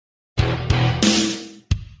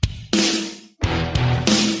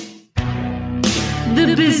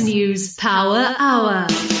The BizNews Power Hour.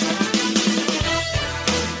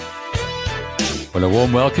 Well, a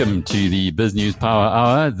warm welcome to the BizNews Power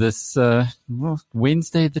Hour this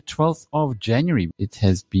Wednesday, the 12th of January. It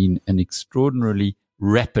has been an extraordinarily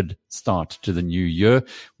rapid start to the new year.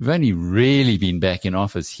 We've only really been back in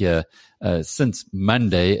office here since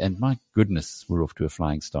Monday, and my goodness, we're off to a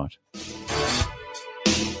flying start.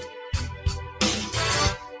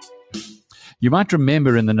 You might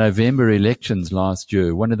remember in the November elections last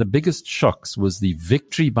year, one of the biggest shocks was the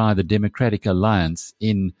victory by the Democratic Alliance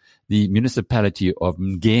in the municipality of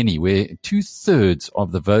uMngeni, where 2/3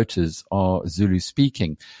 of the voters are Zulu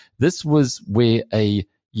speaking. This was where a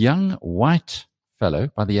young white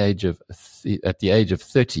fellow at the age of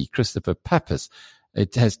 30, Chris Pappas,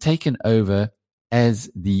 it has taken over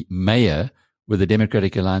as the mayor, with the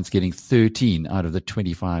Democratic Alliance getting 13 out of the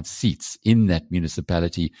 25 seats in that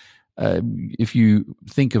municipality. If you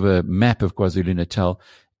think of a map of KwaZulu-Natal,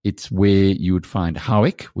 it's where you would find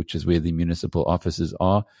Howick, which is where the municipal offices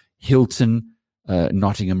are, Hilton,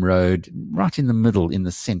 Nottingham Road, right in the middle, in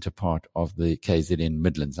the center part of the KZN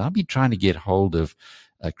Midlands. I've been trying to get hold of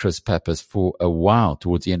Chris Pappas for a while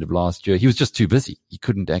towards the end of last year. He was just too busy. He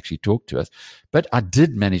couldn't actually talk to us. But I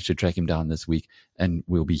did manage to track him down this week, and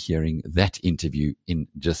we'll be hearing that interview in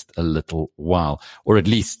just a little while, or at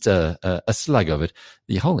least a slug of it.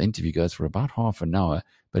 The whole interview goes for about half an hour,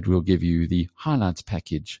 but we'll give you the highlights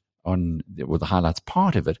package the highlights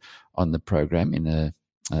part of it on the program in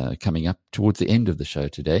coming up towards the end of the show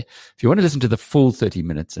today. If you want to listen to the full 30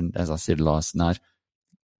 minutes, and as I said last night,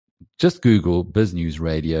 just Google BizNews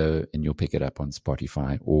Radio and you'll pick it up on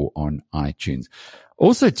Spotify or on iTunes.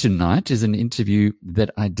 Also tonight is an interview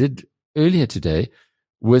that I did earlier today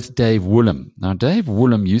with Dave Woollam. Now, Dave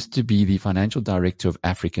Woollam used to be the financial director of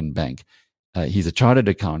African Bank. He's a chartered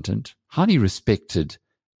accountant, highly respected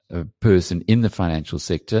person in the financial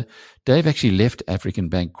sector. Dave actually left African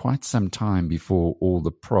Bank quite some time before all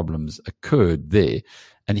the problems occurred there.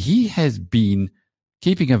 And he has been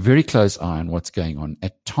keeping a very close eye on what's going on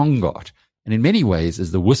at Tongaat, and in many ways is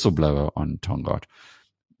the whistleblower on Tongaat.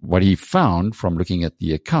 What he found from looking at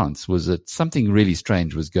the accounts was that something really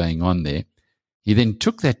strange was going on there. He then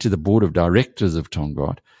took that to the board of directors of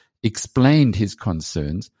Tongaat, explained his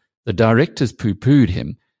concerns. The directors poo-pooed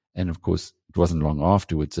him, and of course, it wasn't long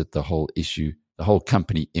afterwards that the whole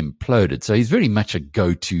company imploded. So he's very much a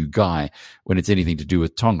go-to guy when it's anything to do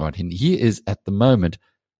with Tongaat, and he is at the moment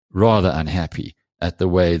rather unhappy at the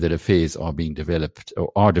way that affairs are being developed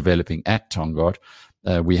or are developing at Tongaat.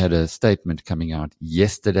 We had a statement coming out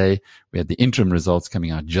yesterday. We had the interim results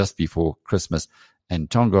coming out just before Christmas, and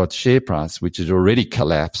Tongaat's share price, which had already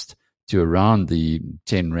collapsed to around the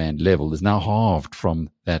 10 Rand level, is now halved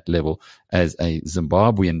from that level, as a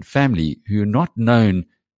Zimbabwean family who are not known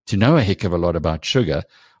to know a heck of a lot about sugar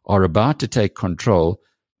are about to take control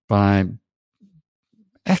by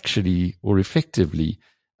actually or effectively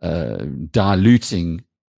diluting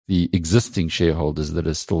the existing shareholders that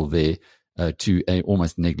are still there to a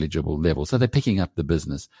almost negligible level. So they're picking up the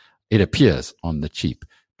business, it appears, on the cheap.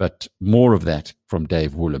 But more of that from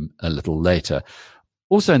Dave Woollam a little later.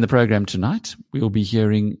 Also in the program tonight, we'll be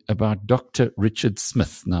hearing about Dr. Richard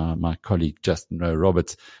Smith. Now, my colleague Justin Rowe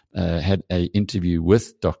Roberts had an interview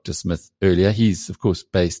with Dr. Smith earlier. He's, of course,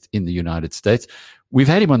 based in the United States. We've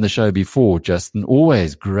had him on the show before, Justin.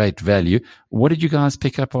 Always great value. What did you guys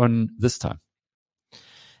pick up on this time?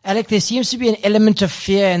 Alec, there seems to be an element of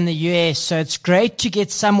fear in the US, so it's great to get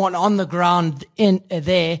someone on the ground in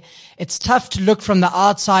there. It's tough to look from the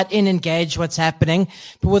outside in and gauge what's happening,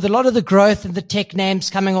 but with a lot of the growth and the tech names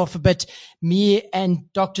coming off a bit, me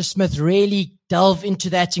and Dr. Smith really delve into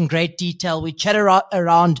that in great detail. We chat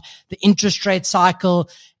around the interest rate cycle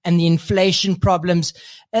and the inflation problems,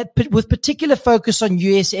 but with particular focus on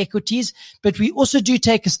US equities. But we also do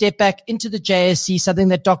take a step back into the JSE, something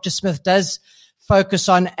that Dr. Smith does focus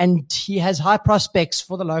on, and he has high prospects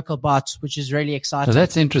for the local bots, which is really exciting. So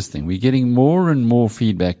that's interesting. We're getting more and more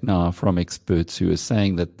feedback now from experts who are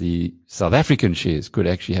saying that the South African shares could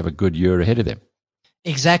actually have a good year ahead of them.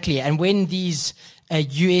 Exactly. And when these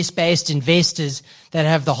US-based investors that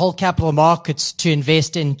have the whole capital markets to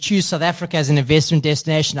invest in choose South Africa as an investment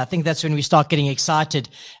destination, I think that's when we start getting excited.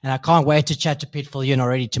 And I can't wait to chat to Piet Viljoen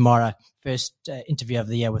already tomorrow. First interview of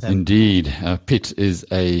the year with him. Indeed. Piet is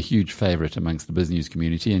a huge favorite amongst the BizNews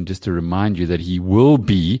community. And just to remind you that he will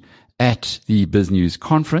be at the BizNews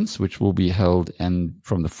conference, which will be held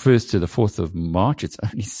from the 1st to the 4th of March. It's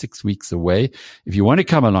only 6 weeks away. If you want to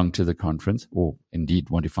come along to the conference, or indeed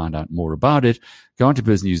want to find out more about it, go on to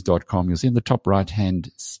biznews.com. You'll see in the top right-hand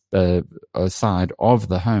side of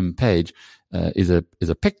the home page is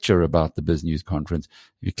a picture about the BizNews conference.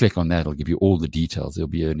 If you click on that, it'll give you all the details. There'll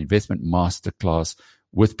be an investment masterclass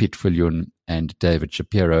with Piet Viljoen and David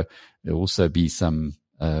Shapiro. There'll also be some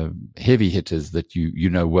heavy hitters that you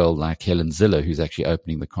know well, like Helen Ziller, who's actually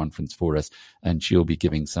opening the conference for us, and she'll be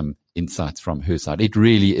giving some insights from her side. It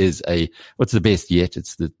really is what's the best yet?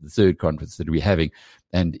 It's the third conference that we're having.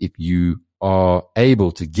 And if you are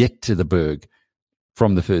able to get to the Berg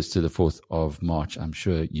from the 1st to the 4th of March, I'm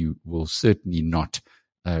sure you will certainly not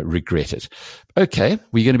regret it. Okay,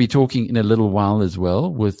 we're going to be talking in a little while as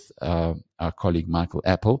well with our colleague Michael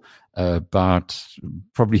Appel about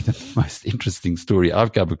probably the most interesting story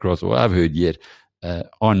I've come across or I've heard yet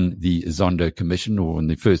on the Zondo Commission, or on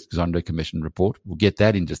the first Zondo Commission report. We'll get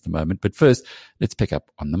that in just a moment. But first, let's pick up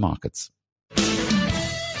on the markets.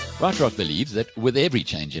 BrightRock believes that with every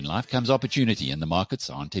change in life comes opportunity, and the markets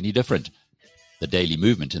aren't any different. The daily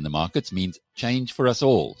movement in the markets means change for us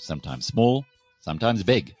all, sometimes small, sometimes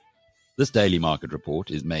big. This daily market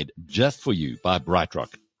report is made just for you by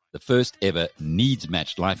BrightRock, the first ever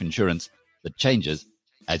needs-matched life insurance that changes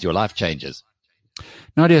as your life changes.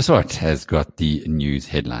 Nadia Swart has got the news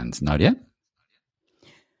headlines. Nadia?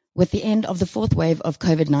 With the end of the fourth wave of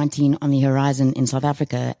COVID-19 on the horizon in South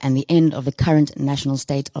Africa and the end of the current national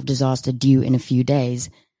state of disaster due in a few days,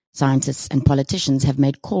 scientists and politicians have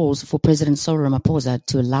made calls for President Cyril Ramaphosa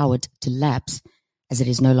to allow it to lapse, as it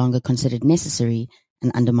is no longer considered necessary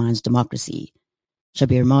and undermines democracy.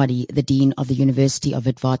 Shabir Mahdi, the Dean of the University of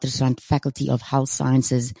Witwatersrand Faculty of Health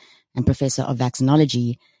Sciences and Professor of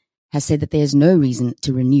Vaccinology, has said that there is no reason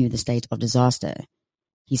to renew the state of disaster.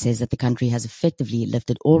 He says that the country has effectively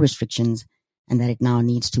lifted all restrictions and that it now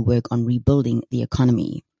needs to work on rebuilding the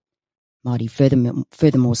economy. Mahdi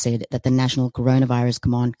furthermore said that the National Coronavirus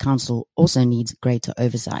Command Council also needs greater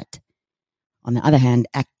oversight. On the other hand,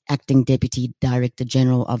 Acting Deputy Director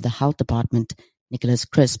General of the Health Department, Nicholas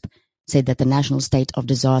Crisp, said that the national state of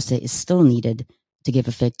disaster is still needed to give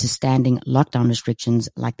effect to standing lockdown restrictions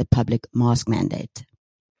like the public mask mandate.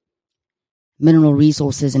 Mineral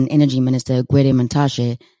Resources and Energy Minister Gwede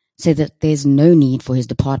Mantashe said that there's no need for his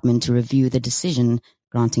department to review the decision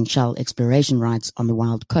granting Shell exploration rights on the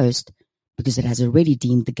Wild Coast because it has already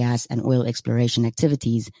deemed the gas and oil exploration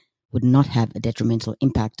activities would not have a detrimental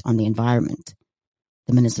impact on the environment.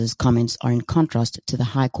 The minister's comments are in contrast to the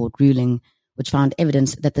High Court ruling, which found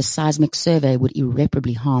evidence that the seismic survey would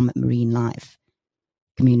irreparably harm marine life.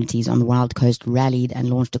 Communities on the Wild Coast rallied and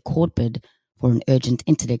launched a court bid for an urgent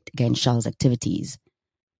interdict against Shell's activities.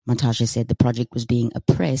 Mantashe said the project was being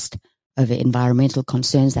oppressed over environmental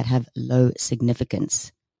concerns that have low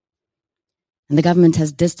significance. And the government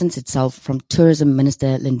has distanced itself from Tourism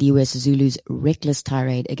Minister Lindiwe Sisulu's reckless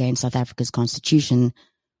tirade against South Africa's constitution,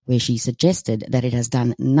 where she suggested that it has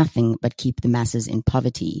done nothing but keep the masses in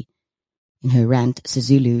poverty. In her rant,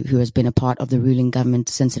 Sisulu, who has been a part of the ruling government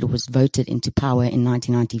since it was voted into power in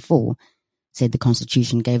 1994, said the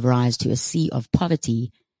constitution gave rise to a sea of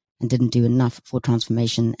poverty and didn't do enough for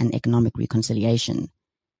transformation and economic reconciliation.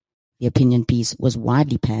 The opinion piece was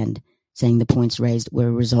widely panned, saying the points raised were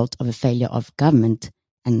a result of a failure of government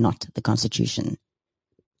and not the constitution.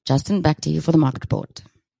 Justin, back to you for the market report.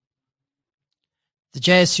 The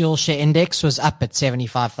JSE All Share Index was up at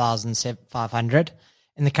 75,500.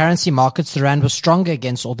 In the currency markets, the rand was stronger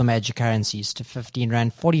against all the major currencies to 15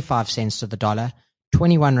 rand 45 cents to the dollar,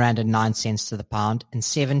 21 rand and 9 cents to the pound, and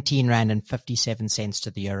 17 rand and 57 cents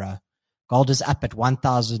to the euro. Gold is up at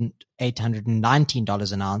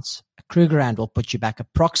 $1,819 an ounce. A Kruger rand will put you back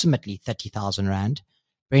approximately 30,000 rand.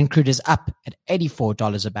 Brent crude is up at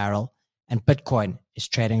 $84 a barrel, and Bitcoin is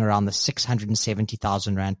trading around the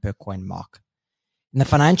 670,000 rand per coin mark. In the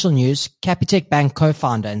financial news, Capitec Bank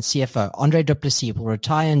co-founder and CFO Andre du Plessis will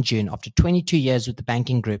retire in June after 22 years with the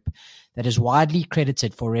banking group that is widely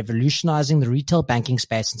credited for revolutionizing the retail banking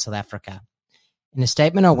space in South Africa. In a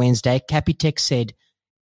statement on Wednesday, Capitec said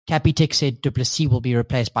du Plessis will be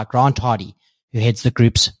replaced by Grant Hardy, who heads the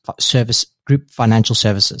group's group financial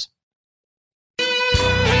services.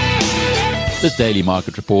 This daily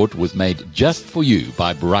market report was made just for you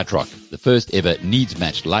by BrightRock, the first ever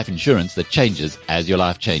needs-matched life insurance that changes as your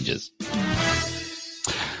life changes.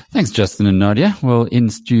 Thanks, Justin and Nadia. Well,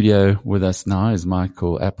 in studio with us now is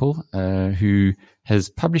Michael Appel, who has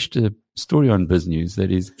published a story on BizNews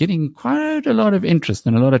that is getting quite a lot of interest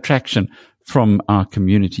and a lot of traction from our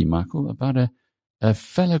community, Michael, about a a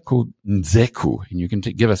fellow called Nzeku, and you can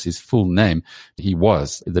give us his full name. He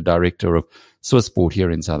was the director of Swissport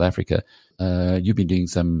here in South Africa. You've been doing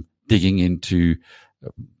some digging into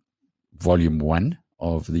volume 1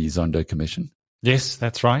 of the Zondo Commission. Yes,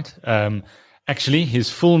 that's right. Actually, his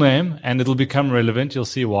full name, and it'll become relevant, you'll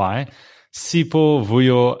see why, Sipho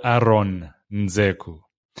Vuyo Aaron Nzeku.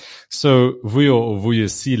 So Vuyo or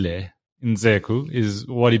Vuyisile Nzeku is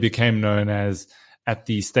what he became known as at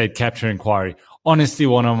the state capture inquiry. Honestly,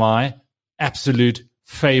 one of my absolute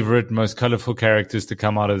favorite, most colorful characters to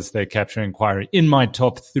come out of the state capture inquiry, in my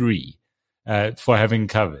top 3 for having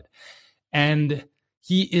covered. And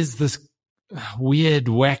he is this weird,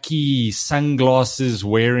 wacky, sunglasses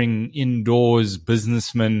wearing indoors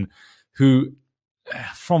businessman who,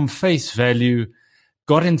 from face value,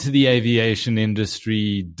 got into the aviation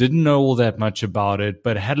industry, didn't know all that much about it,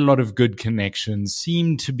 but had a lot of good connections,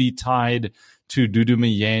 seemed to be tied to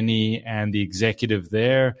uMngeni and the executive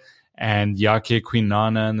there, and Yake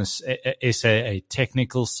Kwinana and the SAA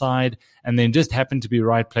technical side, and then just happened to be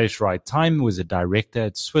right place, right time. Was a director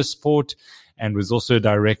at Swissport and was also a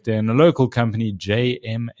director in a local company,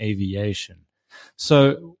 JM Aviation.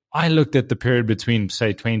 So I looked at the period between,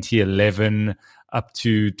 say, 2011 up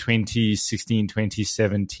to 2016,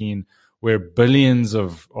 2017, where billions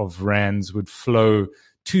of rands would flow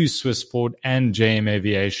to Swissport and JM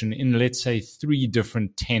Aviation in, let's say, 3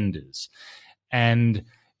 different tenders. And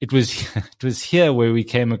it was here where we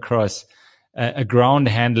came across a ground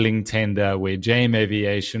handling tender where JM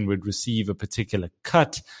Aviation would receive a particular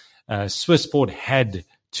cut. Swissport had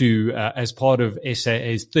to, as part of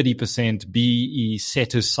SAA's 30% BE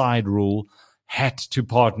set-aside rule, had to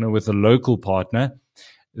partner with a local partner.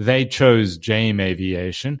 They chose JM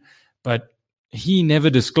Aviation, but he never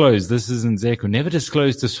disclosed, this is Nzeku, never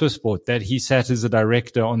disclosed to Swissport that he sat as a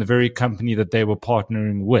director on the very company that they were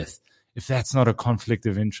partnering with. If that's not a conflict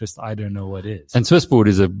of interest, I don't know what is. And Swissport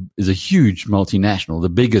is a huge multinational, the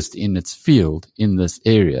biggest in its field in this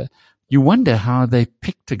area. You wonder how they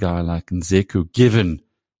picked a guy like Nzeku, given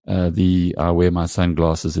the I wear my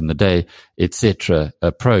sunglasses in the day, etc.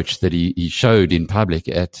 approach that he showed in public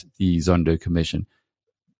at the Zondo Commission.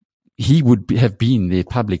 He would have been their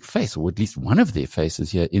public face, or at least one of their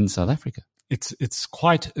faces here in South Africa. It's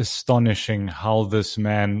quite astonishing how this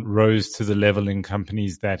man rose to the level in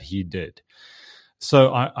companies that he did.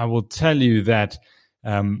 So I will tell you that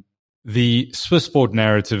the Swissport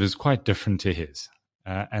narrative is quite different to his.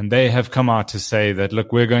 And they have come out to say that,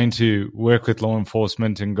 look, we're going to work with law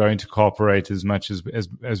enforcement and going to cooperate as much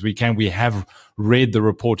as we can. We have read the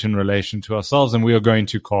report in relation to ourselves, and we are going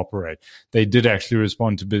to cooperate. They did actually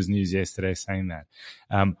respond to BizNews yesterday saying that.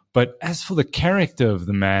 But as for the character of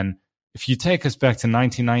the man, if you take us back to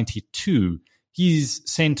 1992, he's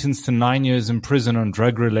sentenced to 9 years in prison on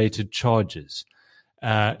drug-related charges.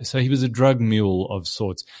 So he was a drug mule of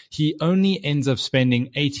sorts. He only ends up spending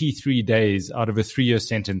 83 days out of a 3-year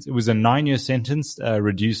sentence. It was a 9-year sentence,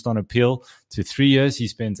 reduced on appeal to 3 years. He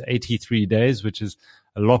spends 83 days, which is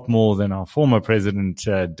a lot more than our former president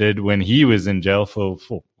did when he was in jail for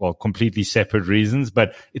completely separate reasons.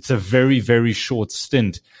 But it's a very, very short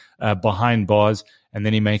stint behind bars. And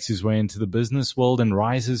then he makes his way into the business world and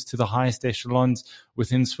rises to the highest echelons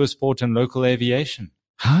within Swissport and local aviation.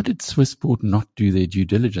 How did Swissport not do their due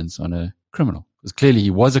diligence on a criminal? Because clearly he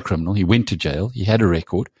was a criminal. He went to jail. He had a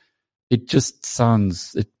record. It just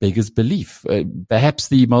sounds, it beggars belief. Perhaps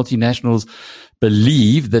the multinationals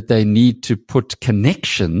believe that they need to put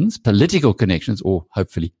connections, political connections, or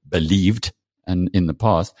hopefully believed and in the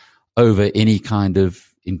past, over any kind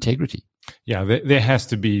of integrity. Yeah, there has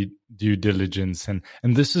to be due diligence, and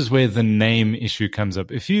this is where the name issue comes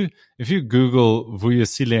up. If you Google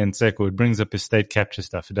Vuyisile Nzeku, it brings up his state capture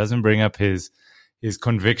stuff. It doesn't bring up his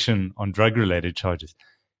conviction on drug related charges.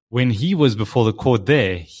 When he was before the court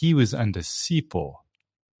there, he was under Sipho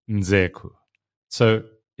Nzeku. So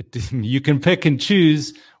you can pick and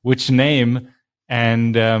choose which name,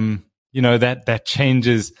 and that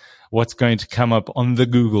changes what's going to come up on the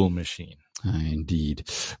Google machine. Indeed.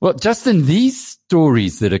 Well, Justin, these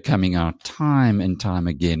stories that are coming out time and time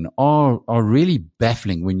again are really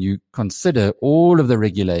baffling when you consider all of the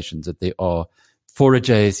regulations that there are for a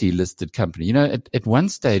JSE listed company. You know, at one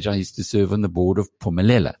stage I used to serve on the board of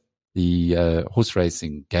Phumelela, the horse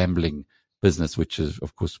racing gambling business, which is,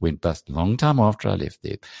 of course, went bust a long time after I left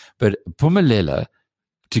there. But Phumelela,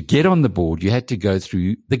 to get on the board, you had to go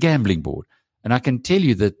through the gambling board. And I can tell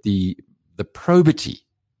you that the probity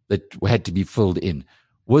that had to be filled in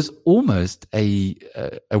was almost a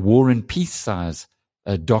war and peace size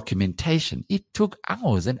documentation. It took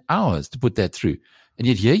hours and hours to put that through. And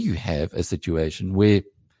yet here you have a situation where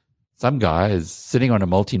some guy is sitting on a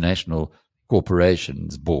multinational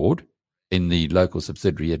corporation's board in the local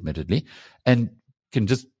subsidiary, admittedly, and can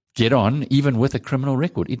just get on even with a criminal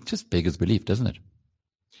record. It just beggars belief, doesn't it?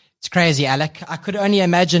 It's crazy, Alec. I could only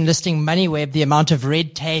imagine listing MoneyWeb, the amount of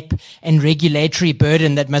red tape and regulatory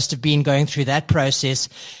burden that must have been going through that process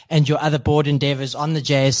and your other board endeavors on the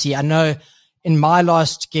JSE. I know in my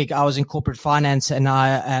last gig, I was in corporate finance and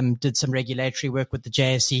I did some regulatory work with the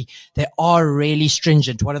JSE. They are really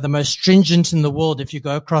stringent, one of the most stringent in the world. If you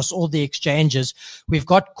go across all the exchanges, we've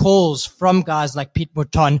got calls from guys like Pete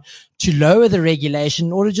Mouton to lower the regulation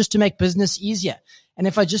in order just to make business easier. And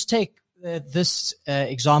if I just take this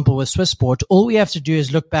example with Swissport, all we have to do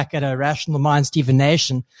is look back at a rational mind,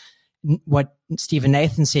 what Stephen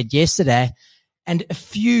Nathan said yesterday, and a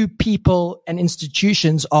few people and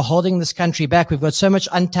institutions are holding this country back. We've got so much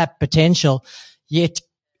untapped potential, yet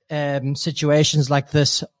situations like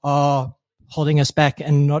this are holding us back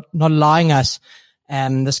and not allowing us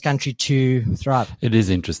this country to thrive. It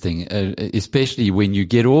is interesting, especially when you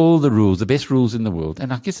get all the rules, the best rules in the world.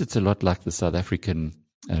 And I guess it's a lot like the South African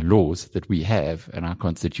laws that we have in our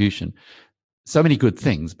constitution. So many good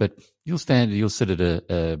things, but you'll sit at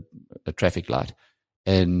a traffic light,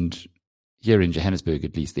 and here in Johannesburg,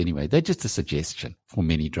 at least anyway, they're just a suggestion for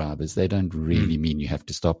many drivers. They don't really mean you have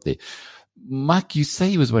to stop there. Mike, you say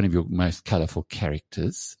he was one of your most colorful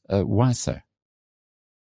characters. Why so?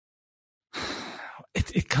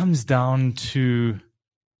 It comes down to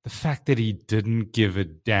the fact that he didn't give a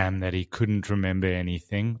damn that he couldn't remember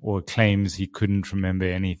anything, or claims he couldn't remember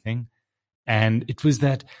anything. And it was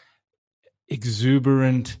that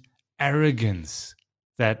exuberant arrogance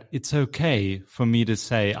that it's okay for me to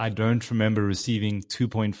say I don't remember receiving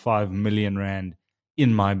 2.5 million rand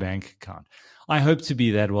in my bank account. I hope to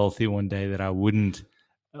be that wealthy one day that I wouldn't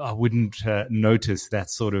notice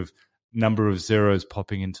that sort of number of zeros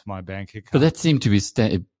popping into my bank account. But that seemed to be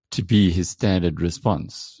his standard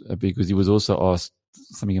response, because he was also asked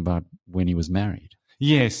something about when he was married.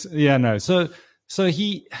 Yes. Yeah, no. So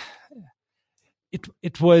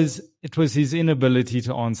it was his inability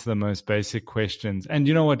to answer the most basic questions. And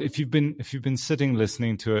you know what? If you've been sitting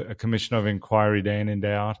listening to a commission of inquiry day in and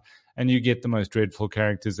day out, and you get the most dreadful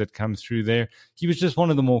characters that come through there, he was just one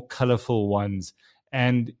of the more colorful ones.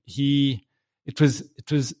 And he was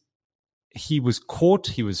caught,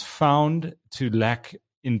 he was found to lack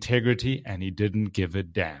integrity, and he didn't give a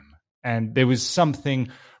damn. And there was something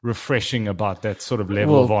refreshing about that sort of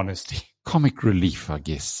level of honesty. Comic relief, I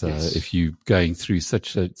guess, yes. If you're going through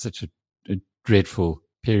such a dreadful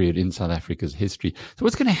period in South Africa's history. So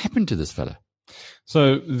what's going to happen to this fella?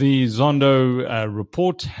 So the Zondo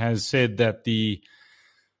report has said that the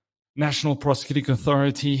National Prosecuting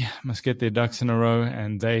Authority must get their ducks in a row,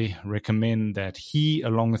 and they recommend that he,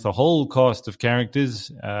 along with a whole cast of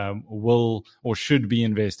characters, will or should be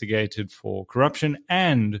investigated for corruption,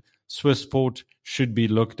 and Swissport should be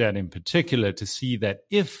looked at in particular to see that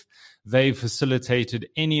if they facilitated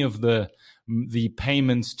any of the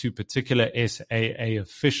payments to particular SAA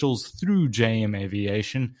officials through JM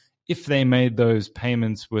Aviation, if they made those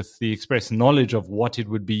payments with the express knowledge of what it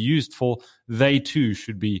would be used for, they too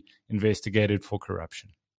should be investigated for corruption.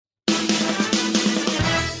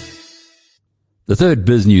 The third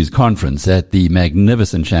BizNews conference at the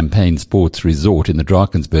magnificent Champagne Sports Resort in the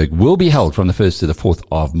Drakensberg will be held from the 1st to the 4th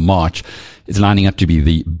of March. It's lining up to be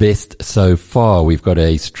the best so far. We've got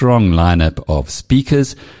a strong lineup of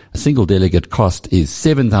speakers. A single delegate cost is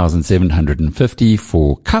 7,750.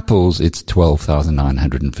 For couples, it's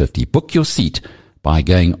 12,950. Book your seat by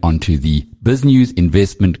going onto the BizNews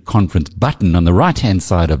Investment Conference button on the right-hand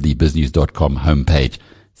side of the biznews.com homepage.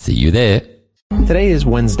 See you there. Today is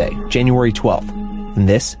Wednesday, January 12th, and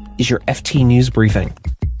this is your FT News Briefing.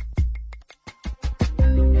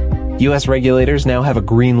 U.S. regulators now have a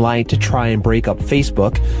green light to try and break up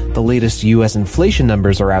Facebook. The latest U.S. inflation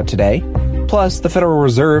numbers are out today. Plus, the Federal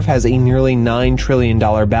Reserve has a nearly $9 trillion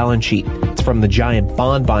balance sheet. It's from the giant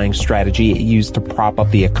bond buying strategy it used to prop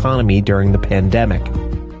up the economy during the pandemic.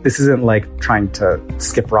 This isn't like trying to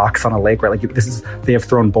skip rocks on a lake, right? They have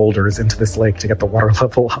thrown boulders into this lake to get the water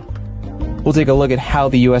level up. We'll take a look at how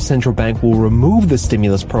the U.S. Central Bank will remove the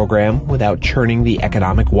stimulus program without churning the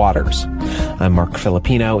economic waters. I'm Mark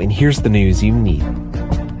Filipino, and here's the news you need.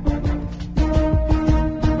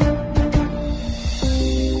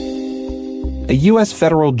 A U.S.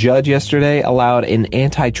 federal judge yesterday allowed an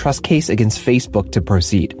antitrust case against Facebook to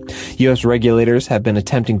proceed. U.S. regulators have been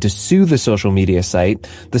attempting to sue the social media site.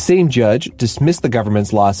 The same judge dismissed the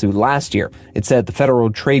government's lawsuit last year. It said the Federal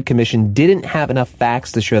Trade Commission didn't have enough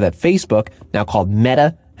facts to show that Facebook, now called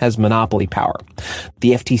Meta, has monopoly power.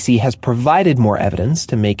 The FTC has provided more evidence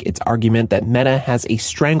to make its argument that Meta has a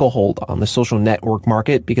stranglehold on the social network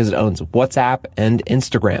market because it owns WhatsApp and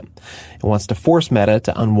Instagram. It wants to force Meta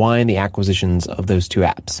to unwind the acquisitions of those two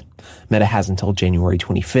apps. Meta has until January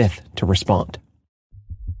 25th to respond.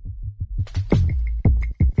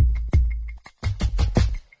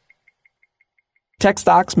 Tech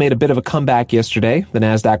stocks made a bit of a comeback yesterday. The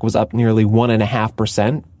Nasdaq was up nearly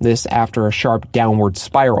 1.5%, this after a sharp downward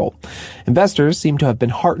spiral. Investors seem to have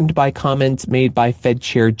been heartened by comments made by Fed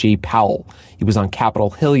Chair Jay Powell. He was on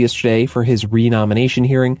Capitol Hill yesterday for his renomination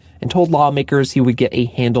hearing and told lawmakers he would get a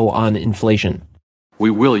handle on inflation.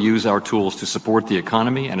 We will use our tools to support the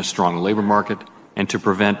economy and a strong labor market and to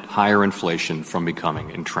prevent higher inflation from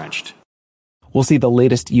becoming entrenched. We'll see the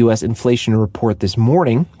latest U.S. inflation report this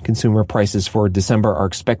morning. Consumer prices for December are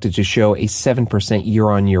expected to show a 7%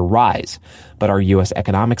 year-on-year rise. But our U.S.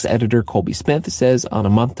 economics editor, Colby Smith, says on a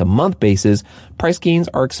month-to-month basis, price gains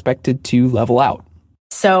are expected to level out.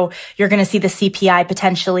 So you're going to see the CPI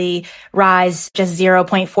potentially rise just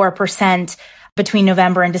 0.4% between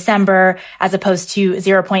November and December, as opposed to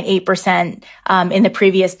 0.8% in the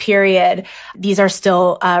previous period. These are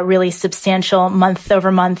still really substantial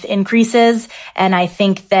month-over-month increases. And I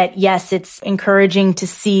think that, yes, it's encouraging to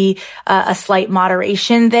see a slight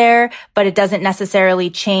moderation there, but it doesn't necessarily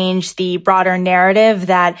change the broader narrative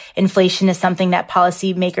that inflation is something that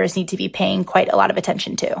policymakers need to be paying quite a lot of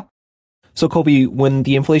attention to. So, Colby, when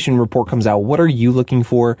the inflation report comes out, what are you looking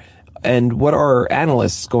for? And what are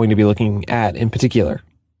analysts going to be looking at in particular?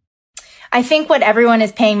 I think what everyone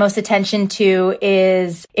is paying most attention to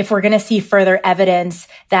is if we're going to see further evidence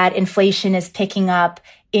that inflation is picking up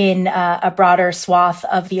in a broader swath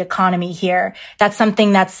of the economy here. That's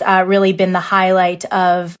something that's really been the highlight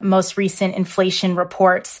of most recent inflation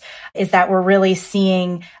reports, is that we're really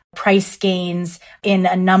seeing price gains in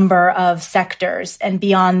a number of sectors, and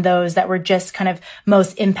beyond those that were just kind of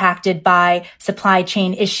most impacted by supply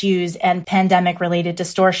chain issues and pandemic related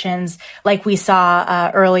distortions like we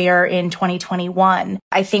saw earlier in 2021.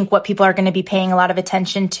 I think what people are going to be paying a lot of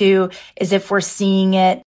attention to is if we're seeing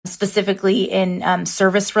it specifically in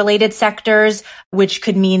service-related sectors, which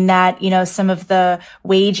could mean that, some of the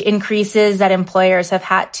wage increases that employers have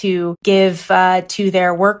had to give to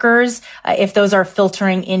their workers, if those are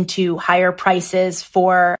filtering into higher prices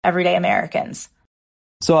for everyday Americans.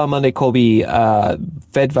 So on Monday, Colby,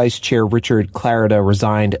 Fed Vice Chair Richard Clarida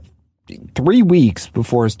resigned 3 weeks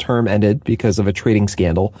before his term ended because of a trading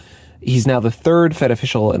scandal. He's now the third Fed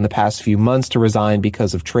official in the past few months to resign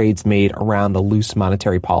because of trades made around the loose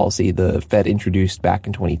monetary policy the Fed introduced back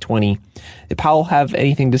in 2020. Did Powell have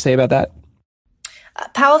anything to say about that?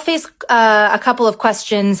 Powell faced a couple of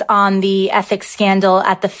questions on the ethics scandal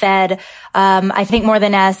at the Fed. I think more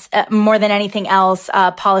than anything else,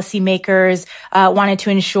 policymakers wanted to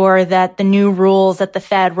ensure that the new rules that the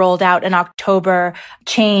Fed rolled out in October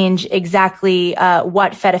change exactly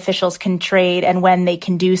what Fed officials can trade and when they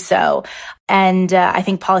can do so. And I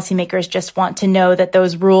think policymakers just want to know that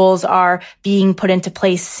those rules are being put into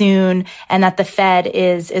place soon, and that the Fed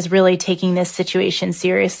is really taking this situation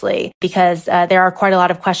seriously, because there are quite a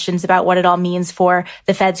lot of questions about what it all means for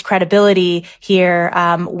the Fed's credibility here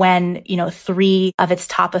when 3 of its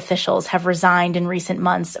top officials have resigned in recent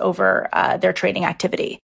months over their trading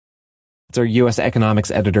activity. It's our U.S.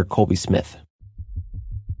 economics editor, Colby Smith.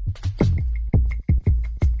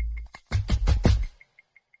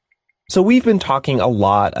 So we've been talking a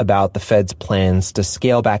lot about the Fed's plans to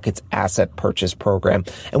scale back its asset purchase program,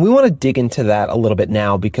 and we want to dig into that a little bit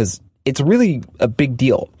now because it's really a big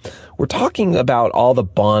deal. We're talking about all the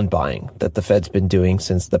bond buying that the Fed's been doing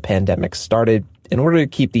since the pandemic started in order to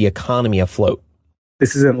keep the economy afloat.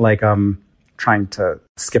 This isn't like trying to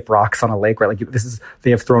skip rocks on a lake, right?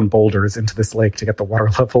 They have thrown boulders into this lake to get the water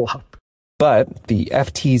level up. But the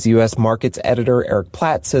FT's U.S. markets editor, Eric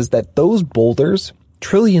Platt, says that those boulders,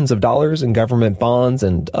 trillions of dollars in government bonds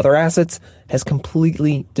and other assets, has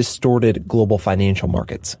completely distorted global financial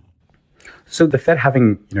markets. So the Fed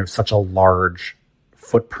having, such a large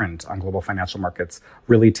footprint on global financial markets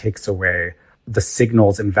really takes away the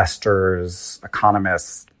signals investors,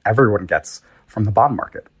 economists, everyone gets from the bond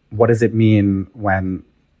market. What does it mean when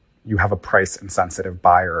you have a price-insensitive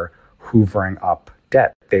buyer hoovering up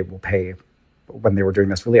debt? They will pay, when they were doing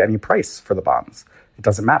this, really any price for the bonds. It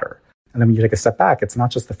doesn't matter. And then when you take a step back, it's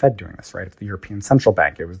not just the Fed doing this, right? It's the European Central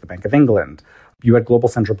Bank. It was the Bank of England. You had global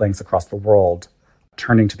central banks across the world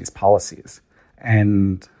turning to these policies.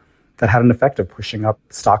 And that had an effect of pushing up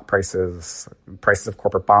stock prices of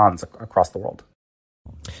corporate bonds across the world.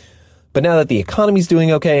 But now that the economy's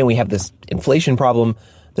doing okay and we have this inflation problem,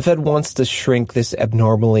 The Fed wants to shrink this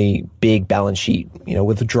abnormally big balance sheet,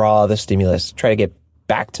 withdraw the stimulus, try to get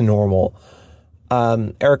back to normal.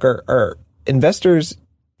 Eric, are investors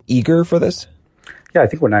eager for this? Yeah, I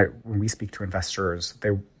think when we speak to investors,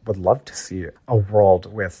 they would love to see a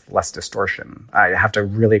world with less distortion. I have to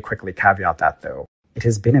really quickly caveat that, though. It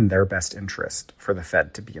has been in their best interest for the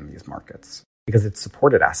Fed to be in these markets because it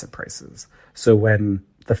supported asset prices. So when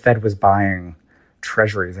the Fed was buying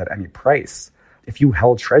treasuries at any price, if you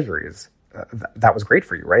held treasuries, that was great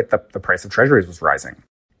for you, right? The price of treasuries was rising.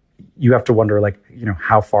 You have to wonder,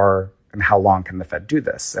 how far and how long can the Fed do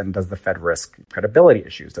this? And does the Fed risk credibility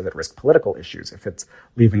issues? Does it risk political issues if it's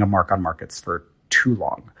leaving a mark on markets for too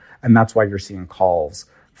long? And that's why you're seeing calls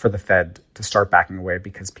for the Fed to start backing away,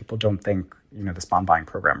 because people don't think, this bond buying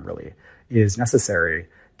program really is necessary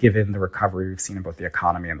given the recovery we've seen in both the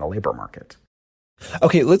economy and the labor market.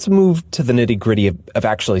 Okay, let's move to the nitty-gritty of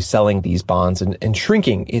actually selling these bonds and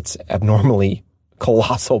shrinking its abnormally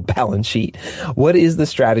colossal balance sheet. What is the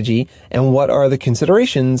strategy and what are the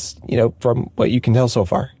considerations, from what you can tell so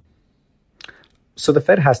far? So the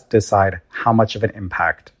Fed has to decide how much of an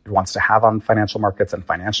impact it wants to have on financial markets and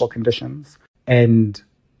financial conditions, and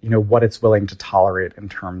what it's willing to tolerate in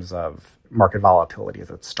terms of market volatility as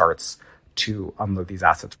it starts to unload these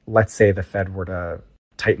assets. Let's say the Fed were to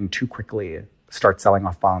tighten too quickly, start selling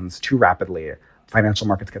off bonds too rapidly, financial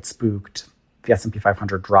markets get spooked, the S&P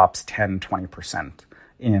 500 drops 10, 20%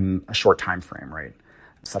 in a short time frame, right?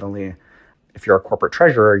 Suddenly, if you're a corporate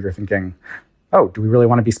treasurer, you're thinking, oh, do we really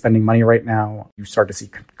want to be spending money right now? You start to see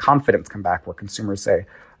confidence come back where consumers say,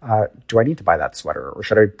 do I need to buy that sweater? Or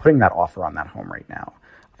should I be putting that offer on that home right now?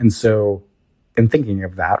 And so in thinking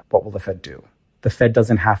of that, what will the Fed do? The Fed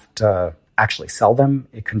doesn't have to actually sell them.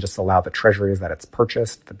 It can just allow the treasuries that it's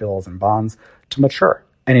purchased, the bills and bonds, to mature.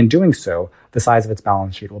 And in doing so, the size of its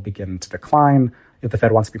balance sheet will begin to decline. If the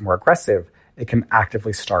Fed wants to be more aggressive, it can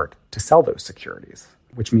actively start to sell those securities,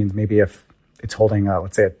 which means maybe if it's holding,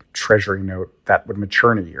 let's say, a treasury note that would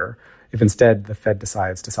mature in a year, if instead the Fed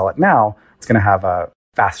decides to sell it now, it's going to have a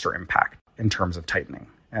faster impact in terms of tightening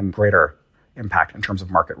and greater impact in terms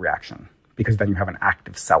of market reaction, because then you have an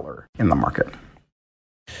active seller in the market.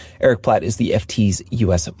 Eric Platt is the FT's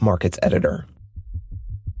U.S. markets editor.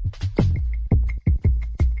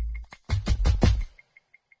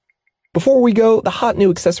 Before we go, the hot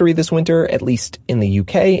new accessory this winter, at least in the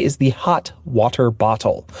UK, is the hot water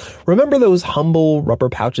bottle. Remember those humble rubber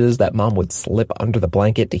pouches that mom would slip under the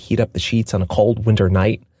blanket to heat up the sheets on a cold winter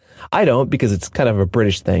night? I don't, because it's kind of a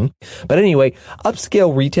British thing. But anyway,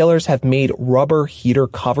 upscale retailers have made rubber heater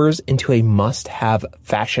covers into a must-have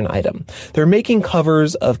fashion item. They're making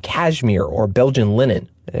covers of cashmere or Belgian linen.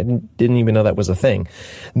 I didn't even know that was a thing.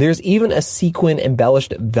 There's even a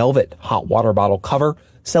sequin-embellished velvet hot water bottle cover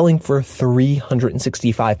selling for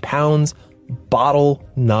 £365, bottle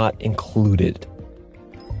not included.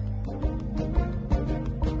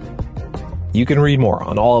 You can read more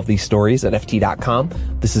on all of these stories at FT.com.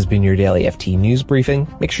 This has been your daily FT News Briefing.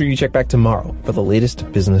 Make sure you check back tomorrow for the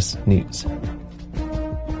latest business news.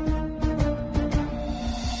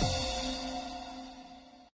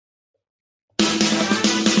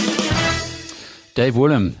 Dave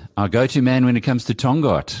Woollam, our go-to man when it comes to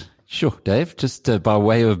Tongaat. Sure, Dave, just by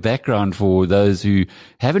way of background for those who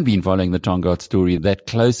haven't been following the Tongaat story that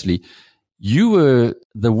closely, you were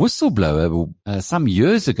the whistleblower some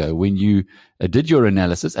years ago when you did your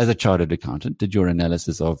analysis as a chartered accountant, did your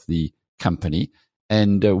analysis of the company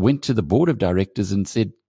and went to the board of directors and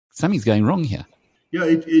said, something's going wrong here. Yeah,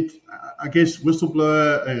 I guess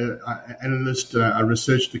whistleblower, analyst, I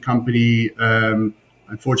researched the company,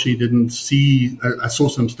 unfortunately didn't see, I saw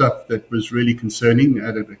some stuff that was really concerning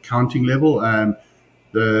at an accounting level.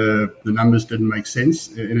 The numbers didn't make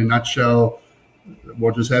sense. In a nutshell,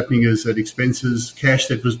 what was happening is that expenses, cash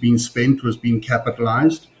that was being spent was being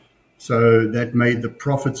capitalized. So that made the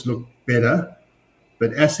profits look better.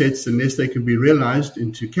 But assets, unless they can be realized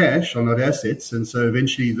into cash, are not assets. And so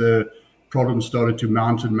eventually the problem started to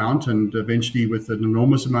mount. And eventually with an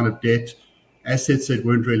enormous amount of debt, assets that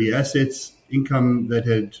weren't really assets, income that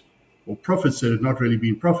had, or profits that had not really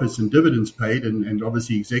been profits, and dividends paid, and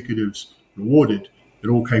obviously executives rewarded, it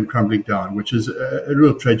all came crumbling down, which is a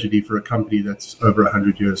real tragedy for a company that's over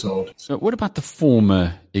 100 years old. So what about the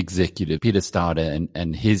former executive, Peter Stauder,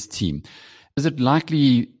 and his team? Is it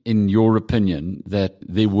likely, in your opinion, that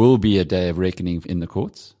there will be a day of reckoning in the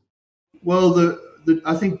courts? Well,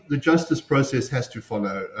 I think the justice process has to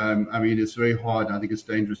follow. I mean, it's very hard. I think it's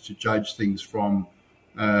dangerous to judge things from,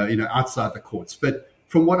 outside the courts. But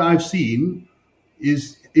from what I've seen,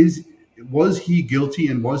 is Was he guilty,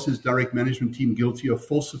 and was his direct management team guilty of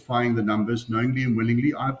falsifying the numbers knowingly and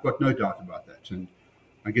willingly? I've got no doubt about that. And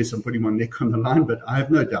I guess I'm putting my neck on the line, but I have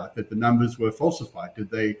no doubt that the numbers were falsified. Did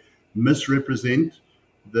they misrepresent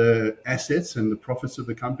the assets and the profits of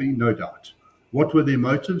the company? No doubt. What were their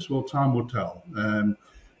motives? Well, time will tell.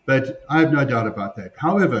 But I have no doubt about that.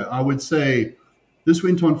 However, I would say this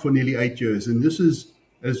went on for nearly 8 years. And this is,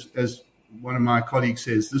 as one of my colleagues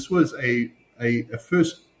says, this was a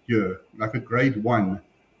first year, like a grade 1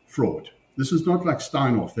 fraud. This is not like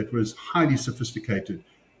Steinhoff that was highly sophisticated,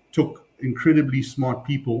 took incredibly smart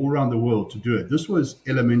people all around the world to do it. This was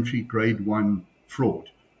elementary grade 1 fraud,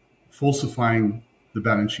 falsifying the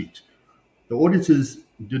balance sheet. The auditors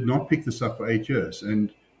did not pick this up for 8 years.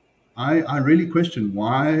 And I really question,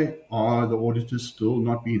 why are the auditors still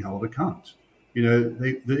not being held account? You know,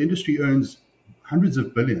 the industry earns hundreds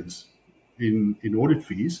of billions in audit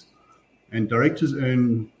fees, and directors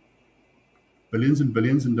earn billions and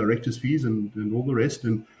billions in directors' fees and all the rest.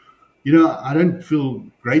 And, you know, I don't feel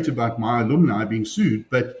great about my alumni being sued,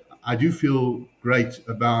 but I do feel great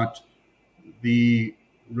about the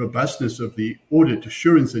robustness of the audit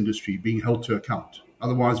assurance industry being held to account.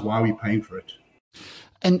 Otherwise, why are we paying for it?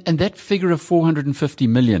 And that figure of 450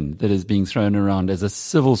 million that is being thrown around as a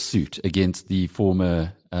civil suit against the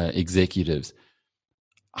former executives,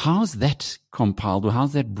 how's that compiled, or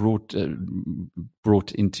how's that brought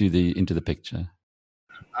into the picture?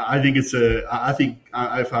 I think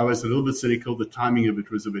if I was a little bit cynical, the timing of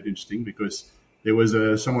it was a bit interesting, because there was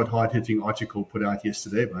a somewhat hard-hitting article put out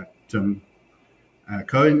yesterday by Tim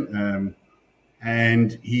Cohen,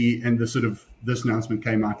 and this announcement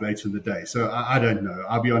came out later in the day. So I don't know.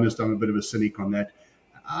 I'll be honest, I'm a bit of a cynic on that.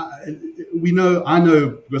 I know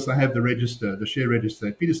because I have the share register,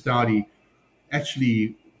 that Peter Stoudy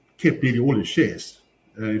actually kept nearly all his shares.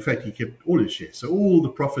 In fact, he kept all his shares. So all the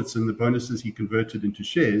profits and the bonuses he converted into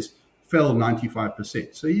shares fell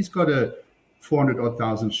 95%. So he's got a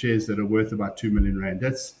 400,000 shares that are worth about 2 million rand.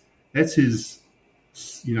 That's his,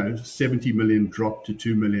 70 million drop to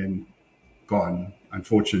 2 million gone,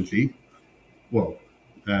 unfortunately. Well,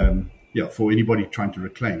 for anybody trying to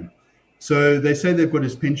reclaim. So they say they've got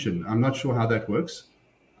his pension. I'm not sure how that works.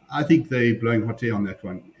 I think they're blowing hot air on that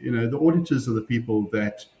one. You know, the auditors are the people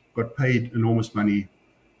that got paid enormous money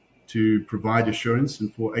to provide assurance,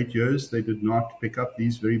 and for 8 years they did not pick up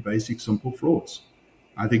these very basic, simple frauds.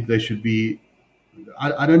 I think they should be.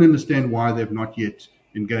 I don't understand why they've not yet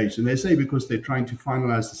engaged. And they say because they're trying to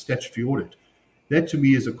finalize the statutory audit. That to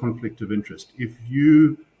me is a conflict of interest. If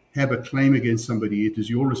you have a claim against somebody, it is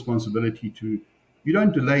your responsibility to. You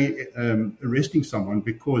don't delay arresting someone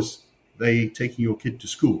because they're taking your kid to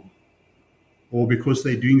school, or because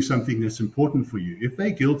they're doing something that's important for you. If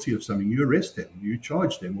they're guilty of something, you arrest them, you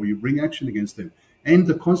charge them, or you bring action against them. And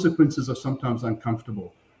the consequences are sometimes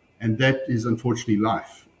uncomfortable. And that is unfortunately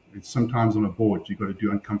life. It's sometimes on a board, you've got to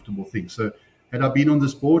do uncomfortable things. So had I been on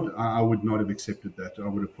this board, I would not have accepted that. I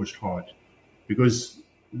would have pushed hard. Because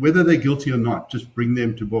whether they're guilty or not, just bring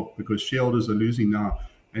them to book, because shareholders are losing now.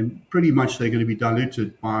 And pretty much they're going to be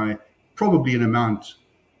diluted by probably an amount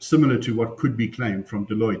similar to what could be claimed from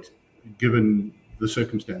Deloitte, given the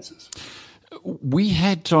circumstances. We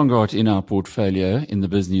had Tongaat in our portfolio, in the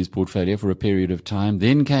BizNews portfolio, for a period of time.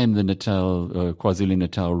 Then came the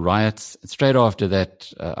KwaZulu-Natal riots. Straight after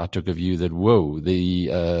that, I took a view that,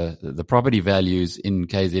 the property values in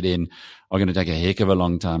KZN are going to take a heck of a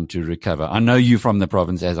long time to recover. I know you from the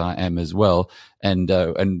province, as I am as well, and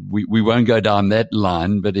we won't go down that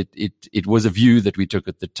line, but it was a view that we took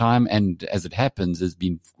at the time, and as it happens, has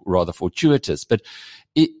been rather fortuitous. But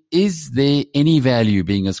is there any value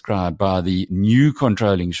being ascribed by the new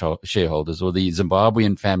controlling shareholders or the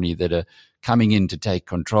Zimbabwean family that are coming in to take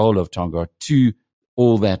control of Tongaat to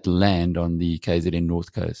all that land on the KZN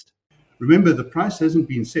North Coast? Remember, the price hasn't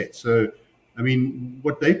been set. So, I mean,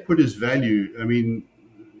 what they put as value, I mean,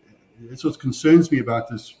 that's what concerns me about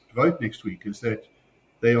this vote next week, is that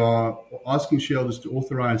they are asking shareholders to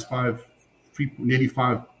authorize nearly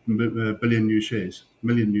 5 billion new shares,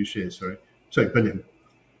 billion.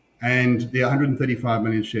 And there are 135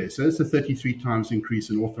 million shares. So that's a 33 times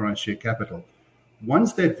increase in authorized share capital.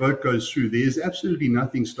 Once that vote goes through, there is absolutely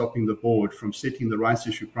nothing stopping the board from setting the rights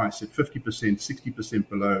issue price at 50%, 60%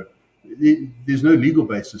 below. There's no legal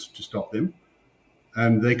basis to stop them.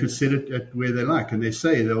 They could set it at where they like, and they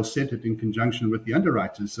say they'll set it in conjunction with the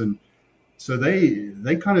underwriters. And so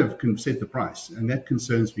they kind of can set the price, and that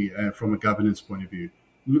concerns me from a governance point of view.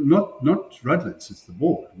 Not Rudlands, it's the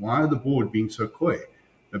board. Why are the board being so coy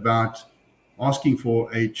about asking for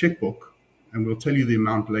a checkbook, and we'll tell you the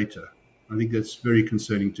amount later? I think that's very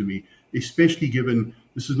concerning to me, especially given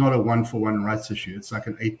This is not a 1-for-1 rights issue. It's like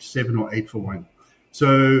 7 or 8 for 1.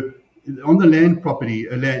 So on the land property,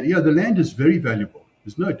 the land is very valuable.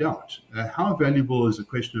 There's no doubt. How valuable is a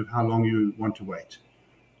question of how long you want to wait.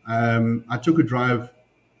 I took a drive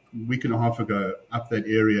a week and a half ago up that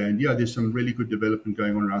area, and there's some really good development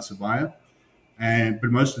going on around Sabaya.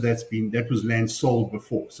 But most of that was land sold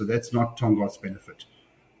before, so that's not Tongaat's benefit.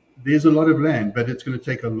 There's a lot of land, but it's going to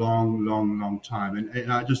take a long, long, long time.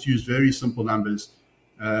 And I just use very simple numbers.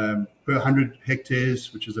 Per 100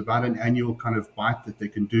 hectares, which is about an annual kind of bite that they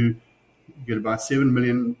can do, you get about 7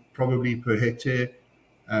 million probably per hectare,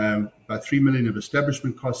 about 3 million of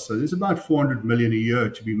establishment costs. So there's about 400 million a year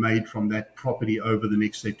to be made from that property over the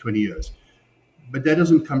next, say, 20 years. But that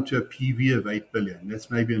doesn't come to a PV of 8 billion.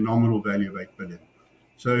 That's maybe a nominal value of 8 billion.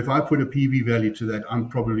 So if I put a PV value to that, I'm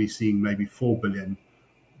probably seeing maybe 4 billion.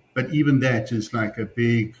 But even that is like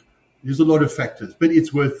there's a lot of factors, but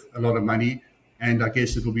it's worth a lot of money. And I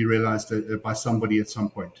guess it will be realized by somebody at some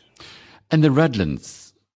point. And the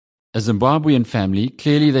Rudlands, a Zimbabwean family,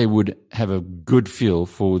 clearly they would have a good feel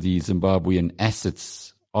for the Zimbabwean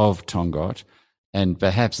assets of Tongaat. And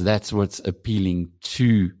perhaps that's what's appealing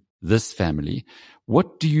to this family.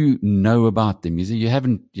 What do you know about them? You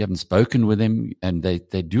haven't spoken with them, and they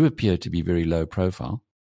do appear to be very low profile.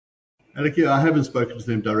 I haven't spoken to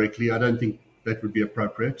them directly. I don't think that would be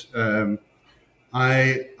appropriate.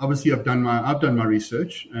 I've done my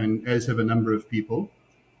research, and as have a number of people.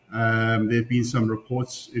 There have been some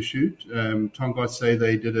reports issued. Tongaat say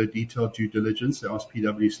they did a detailed due diligence. They asked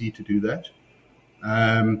PwC to do that.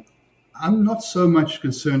 I'm not so much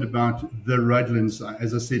concerned about the Rudlands.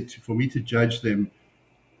 As I said, for me to judge them,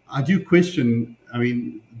 I do question. I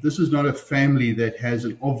mean, this is not a family that has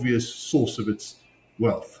an obvious source of its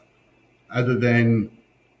wealth, other than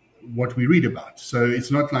what we read about. So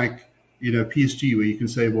it's not like, PSG, where you can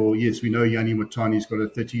say, well, yes, we know Yanni Mutani's got a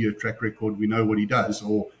 30-year track record. We know what he does,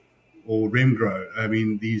 or Remgro. I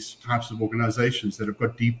mean, these types of organizations that have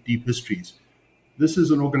got deep, deep histories. This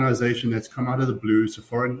is an organization that's come out of the blue. It's a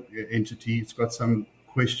foreign entity. It's got some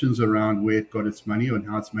questions around where it got its money and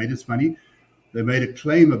how it's made its money. They made a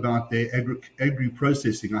claim about their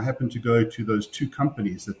agri-processing. I happened to go to those two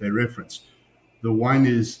companies that they referenced. The one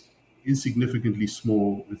is insignificantly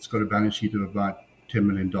small. It's got a balance sheet of about $10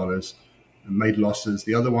 million. Made losses.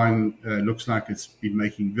 The other one looks like it's been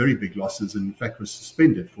making very big losses, and in fact was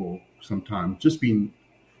suspended for some time, just been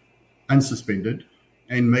unsuspended,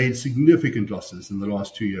 and made significant losses in the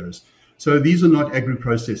last 2 years. So these are not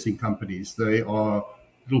agri-processing companies. They are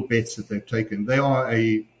little bets that they've taken. They are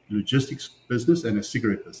a logistics business and a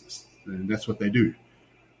cigarette business, and that's what they do.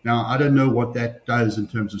 Now, I don't know what that does in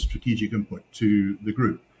terms of strategic input to the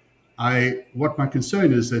group. What my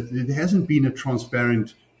concern is that there hasn't been a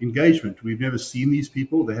transparent engagement. We've never seen these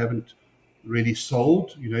people. They haven't really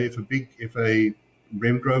sold. If a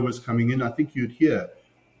Remgro was coming in, I think you'd hear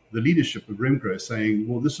the leadership of Remgro saying,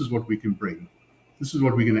 well, this is what we can bring. This is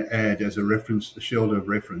what we're going to add as a reference, a shareholder of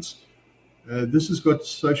reference. This has got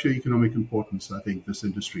socioeconomic importance, I think, this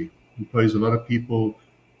industry. It employs a lot of people,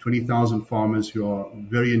 20,000 farmers who are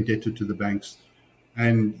very indebted to the banks,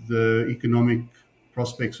 and the economic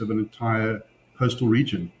prospects of an entire coastal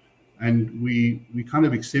region. And we kind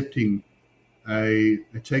of accepting a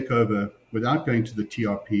takeover without going to the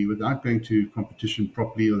TRP, without going to competition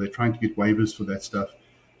properly, or they're trying to get waivers for that stuff.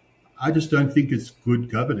 I just don't think it's good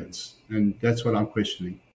governance, and that's what I'm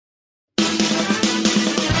questioning.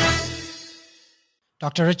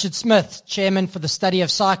 Dr. Richard Smith, Chairman for the Study of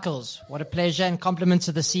Cycles. What a pleasure, and compliments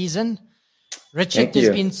of the season. Richard, there's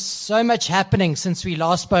been so much happening since we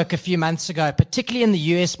last spoke a few months ago, particularly in the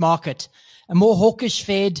US market. A more hawkish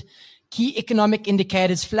Fed, key economic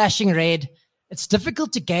indicators flashing red. It's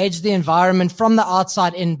difficult to gauge the environment from the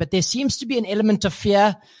outside in, but there seems to be an element of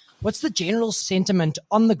fear. What's the general sentiment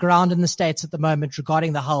on the ground in the States at the moment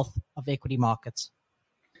regarding the health of equity markets?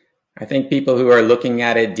 I think people who are looking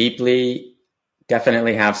at it deeply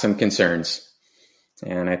definitely have some concerns.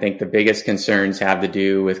 And I think the biggest concerns have to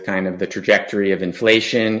do with kind of the trajectory of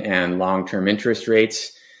inflation and long-term interest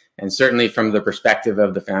rates. And certainly from the perspective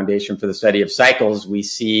of the Foundation for the Study of Cycles, we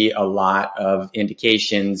see a lot of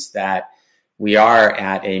indications that we are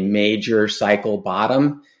at a major cycle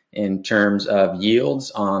bottom in terms of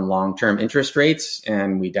yields on long-term interest rates.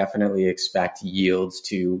 And we definitely expect yields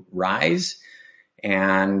to rise.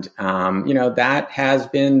 And, that has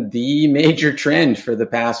been the major trend for the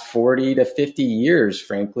past 40 to 50 years,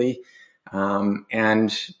 frankly.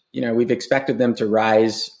 We've expected them to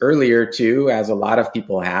rise earlier too, as a lot of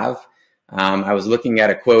people have. I was looking at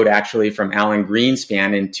a quote actually from Alan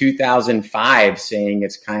Greenspan in 2005 saying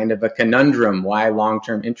it's kind of a conundrum why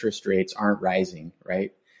long-term interest rates aren't rising,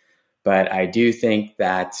 right? But I do think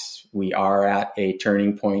that we are at a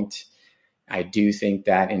turning point. I do think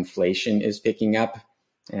that inflation is picking up,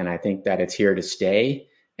 and I think that it's here to stay,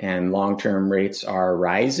 and long-term rates are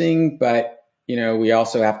rising. But, we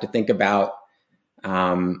also have to think about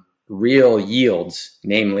real yields,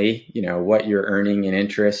 namely, what you're earning in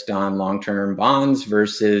interest on long-term bonds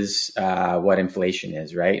versus what inflation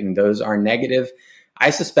is, right? And those are negative. I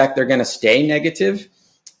suspect they're going to stay negative.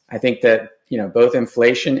 I think that, both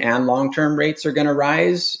inflation and long-term rates are going to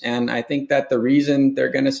rise. And I think that the reason they're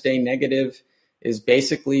going to stay negative is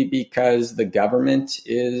basically because the government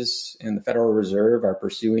and the Federal Reserve are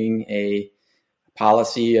pursuing a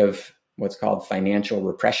policy of what's called financial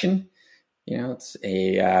repression. It's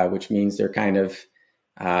which means they're kind of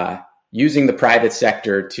using the private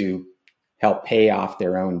sector to help pay off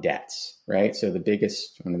their own debts, right? So one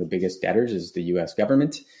of the biggest debtors is the U.S.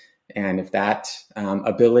 government. And if that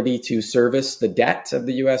ability to service the debt of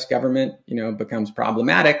the U.S. government, becomes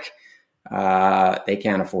problematic, they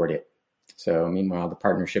can't afford it. So meanwhile, the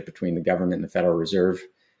partnership between the government and the Federal Reserve,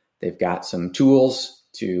 they've got some tools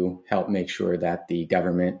to help make sure that the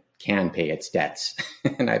government can pay its debts.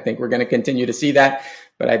 And I think we're going to continue to see that.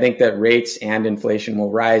 But I think that rates and inflation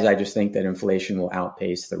will rise. I just think that inflation will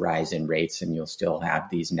outpace the rise in rates, and you'll still have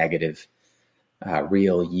these negative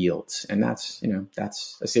real yields. And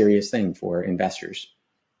that's a serious thing for investors.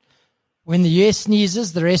 When the US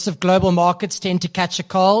sneezes, the rest of global markets tend to catch a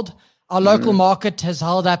cold. Our local market has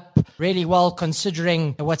held up really well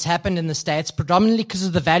considering what's happened in the States, predominantly because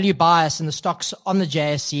of the value bias in the stocks on the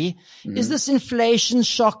JSE. Is this inflation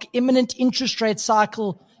shock, imminent interest rate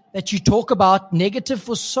cycle that you talk about negative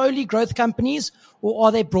for solely growth companies, or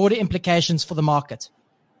are there broader implications for the market?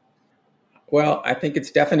 Well, I think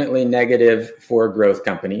it's definitely negative for growth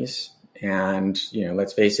companies. And,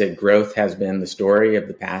 let's face it, growth has been the story of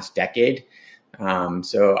the past decade.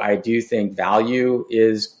 So I do think value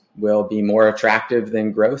will be more attractive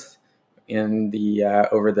than growth in the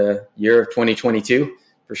over the year of 2022,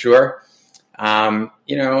 for sure.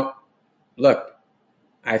 Look,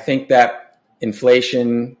 I think that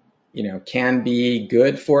inflation, can be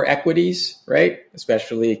good for equities, right?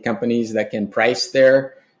 Especially companies that can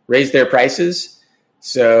raise their prices.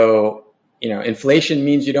 So, inflation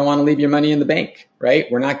means you don't want to leave your money in the bank, right?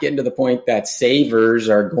 We're not getting to the point that savers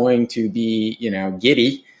are going to be,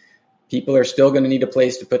 giddy. People are still going to need a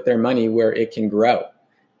place to put their money where it can grow.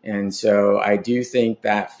 And so I do think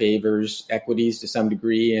that favors equities to some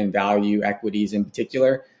degree, and value equities in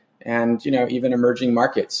particular, and, even emerging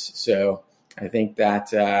markets. So I think that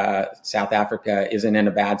South Africa isn't in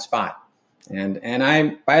a bad spot.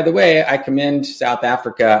 And by the way, I commend South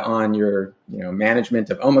Africa on your, management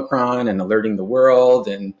of Omicron and alerting the world.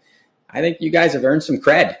 And I think you guys have earned some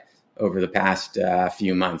cred over the past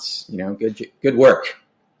few months. Good work.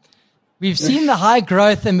 We've seen the high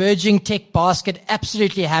growth emerging tech basket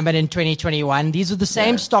absolutely hammered in 2021. These are the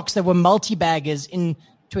same stocks that were multi-baggers in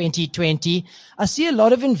 2020. I see a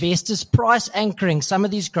lot of investors price anchoring some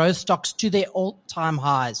of these growth stocks to their all-time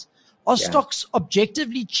highs. Are stocks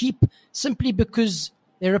objectively cheap simply because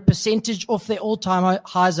they're a percentage off their all-time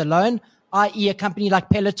highs alone, i.e. a company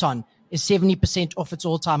like Peloton is 70% off its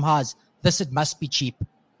all-time highs? It must be cheap.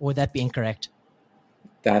 Or would that be incorrect?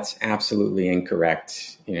 That's absolutely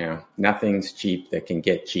incorrect. Nothing's cheap that can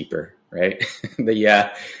get cheaper, right?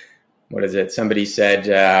 What is it? Somebody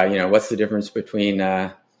said, what's the difference between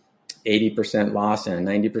 80% loss and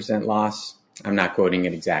a 90% loss? I'm not quoting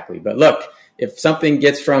it exactly, but look, if something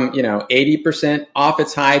gets from, 80% off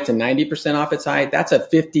its high to 90% off its high, that's a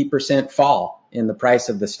 50% fall in the price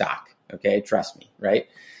of the stock. Okay. Trust me. Right.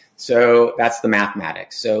 So that's the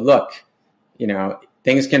mathematics. So look,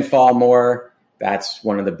 things can fall more. That's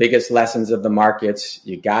one of the biggest lessons of the markets.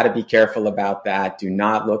 You got to be careful about that. Do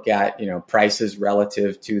not look at, prices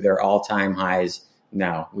relative to their all-time highs.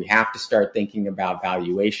 No, we have to start thinking about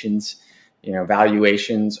valuations.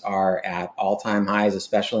 Valuations are at all-time highs,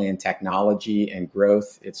 especially in technology and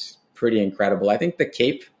growth. It's pretty incredible. I think the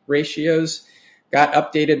CAPE ratios got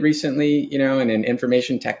updated recently, and in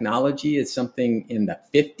information technology, it's something in the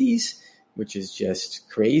 50s, which is just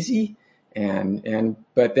crazy.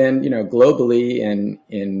 But then, globally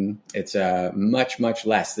and it's much, much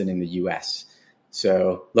less than in the US.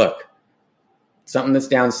 So look, something that's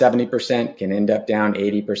down 70% can end up down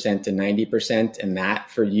 80% to 90%. And that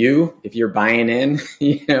for you, if you're buying in,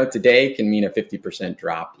 today can mean a 50%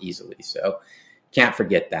 drop easily. So can't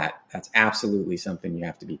forget that. That's absolutely something you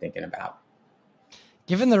have to be thinking about.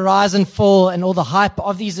 Given the rise and fall and all the hype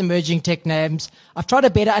of these emerging tech names, I've tried to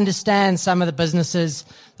better understand some of the businesses,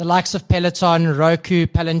 the likes of Peloton, Roku,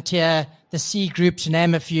 Palantir, the C Group, to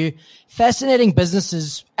name a few. Fascinating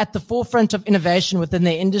businesses at the forefront of innovation within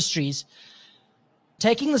their industries.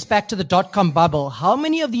 Taking this back to the dot-com bubble, how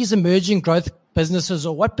many of these emerging growth businesses,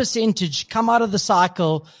 or what percentage, come out of the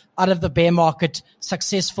cycle, out of the bear market,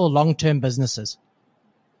 successful long-term businesses?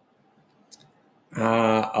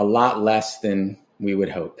 A lot less than we would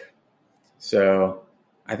hope. So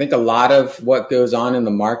I think a lot of what goes on in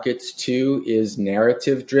the markets too is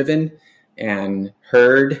narrative driven and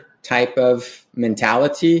herd type of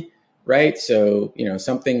mentality, right? So,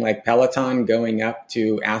 something like Peloton going up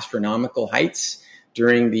to astronomical heights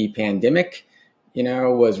during the pandemic,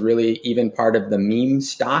 was really even part of the meme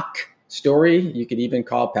stock story. You could even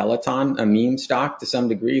call Peloton a meme stock to some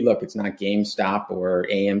degree. Look, it's not GameStop or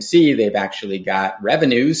AMC. They've actually got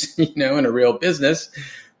revenues, in a real business.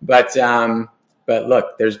 But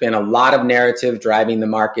look, there's been a lot of narrative driving the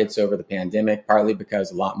markets over the pandemic, partly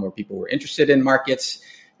because a lot more people were interested in markets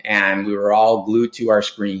and we were all glued to our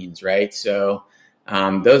screens, right? So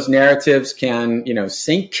those narratives can,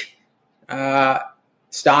 sink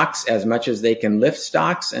stocks as much as they can lift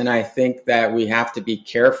stocks. And I think that we have to be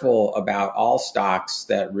careful about all stocks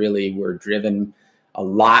that really were driven a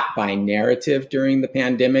lot by narrative during the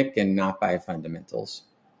pandemic and not by fundamentals.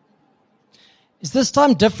 Is this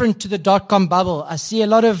time different to the dot-com bubble? I see a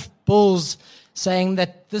lot of bulls saying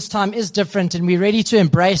that this time is different and we're ready to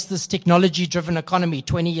embrace this technology-driven economy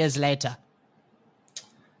 20 years later.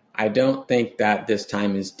 I don't think that this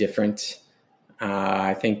time is different.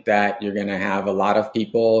 I think that you're going to have a lot of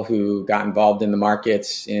people who got involved in the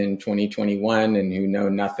markets in 2021 and who know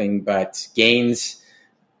nothing but gains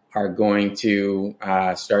are going to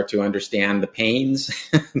start to understand the pains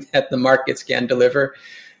that the markets can deliver.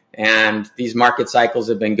 And these market cycles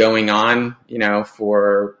have been going on,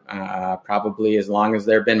 for probably as long as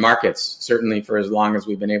there have been markets, certainly for as long as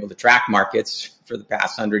we've been able to track markets for the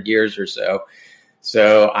past 100 years or so.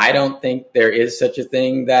 So I don't think there is such a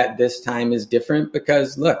thing that this time is different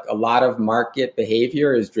because, look, a lot of market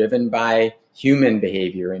behavior is driven by human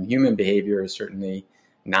behavior, and human behavior is certainly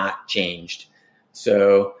not changed.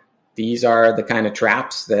 So these are the kind of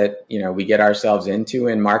traps that, we get ourselves into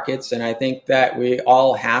in markets. And I think that we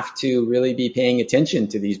all have to really be paying attention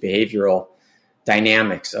to these behavioral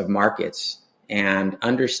dynamics of markets and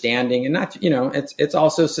understanding, and not, it's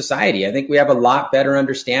also society. I think we have a lot better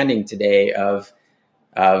understanding today of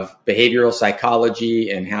behavioral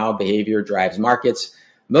psychology and how behavior drives markets.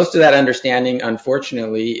 Most of that understanding,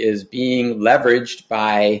 unfortunately, is being leveraged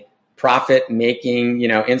by profit-making,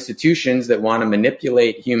 institutions that want to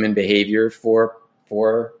manipulate human behavior for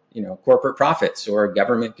corporate profits or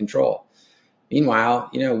government control. Meanwhile,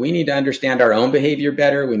 we need to understand our own behavior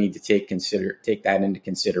better. We need to take that into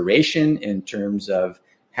consideration in terms of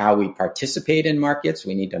how we participate in markets.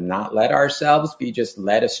 We need to not let ourselves be just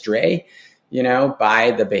led astray,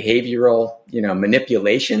 by the behavioral,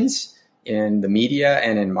 manipulations in the media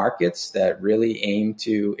and in markets that really aim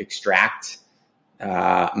to extract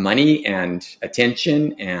money and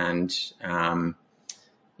attention and,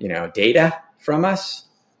 data from us,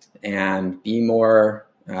 and be more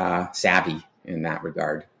savvy in that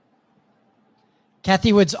regard.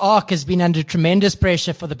 Cathie Wood's ARK has been under tremendous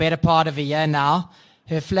pressure for the better part of a year now.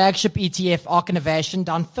 Her flagship ETF, ARK Innovation,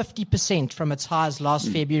 down 50% from its highs last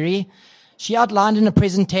February. She outlined in a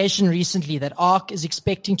presentation recently that ARK is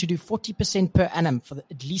expecting to do 40% per annum for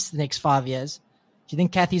at least the next 5 years. Do you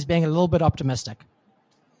think Cathie's being a little bit optimistic?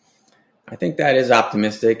 I think that is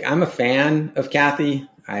optimistic. I'm a fan of Cathie.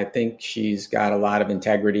 I think she's got a lot of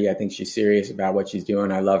integrity. I think she's serious about what she's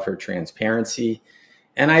doing. I love her transparency.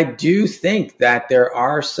 And I do think that there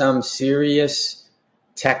are some serious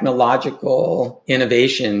technological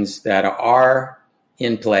innovations that are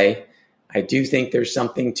in play. I do think there's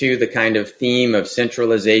something to the kind of theme of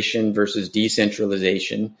centralization versus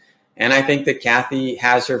decentralization. And I think that Cathie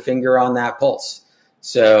has her finger on that pulse.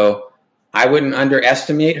 So I wouldn't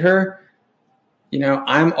underestimate her.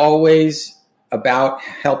 I'm always about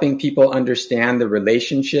helping people understand the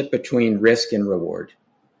relationship between risk and reward.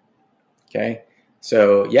 Okay.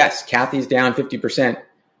 So yes, Cathie's down 50%.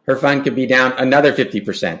 Her fund could be down another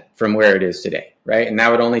 50% from where it is today, right? And that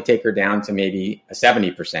would only take her down to maybe a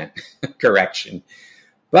 70% correction.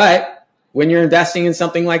 But when you're investing in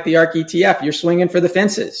something like the ARK ETF, you're swinging for the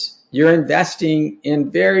fences. You're investing in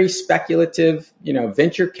very speculative,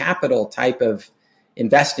 venture capital type of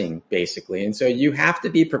investing, basically. And so you have to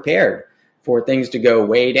be prepared for things to go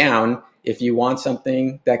way down if you want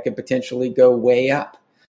something that could potentially go way up.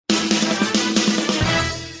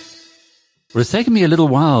 Well, it's taken me a little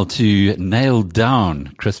while to nail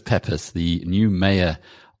down Chris Pappas, the new mayor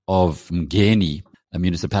of uMngeni, a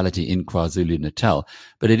municipality in KwaZulu-Natal.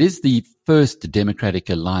 But it is the first Democratic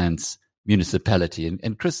Alliance municipality.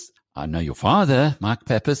 And Chris, I know your father, Mike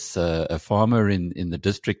Pappas, a farmer in the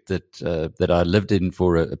district that I lived in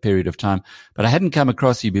for a period of time, but I hadn't come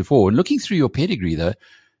across you before. And looking through your pedigree, though,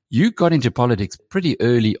 you got into politics pretty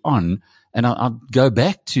early on. And I'll go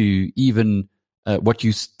back to even what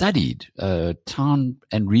you studied, town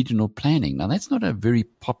and regional planning. Now, that's not a very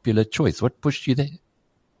popular choice. What pushed you there?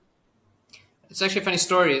 It's actually a funny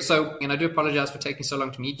story. So, and I do apologize for taking so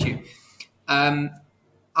long to meet you.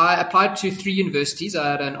 I applied to 3 universities.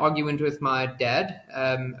 I had an argument with my dad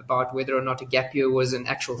about whether or not a gap year was an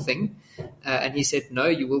actual thing. And he said, no,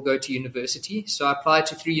 you will go to university. So I applied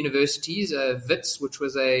to 3 universities, WITS, which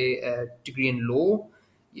was a degree in law,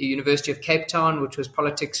 University of Cape Town, which was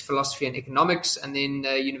politics, philosophy, and economics, and then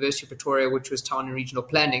University of Pretoria, which was town and regional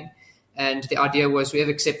planning. And the idea was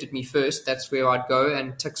whoever accepted me first, that's where I'd go,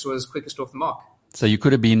 and TIX was quickest off the mark. So you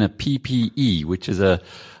could have been a PPE, which is I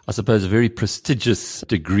suppose, a very prestigious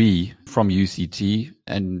degree from UCT,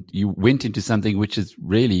 and you went into something which is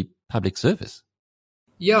really public service.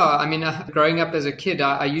 Yeah, I mean, growing up as a kid,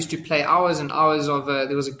 I used to play hours and hours of,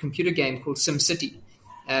 there was a computer game called SimCity.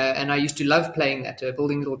 And I used to love playing that,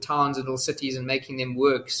 building little towns and little cities and making them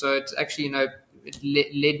work. So it's actually, it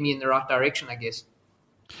led me in the right direction, I guess.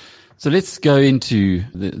 So let's go into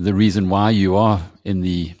the reason why you are in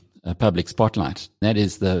the public spotlight. That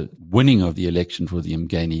is the winning of the election for the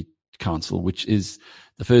uMngeni Council, which is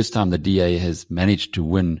the first time the DA has managed to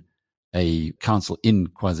win a council in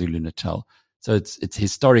KwaZulu-Natal. So it's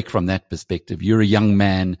historic from that perspective. You're a young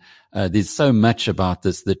man. There's so much about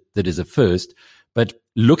this that is a first. But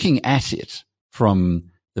looking at it from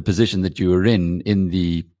the position that you were in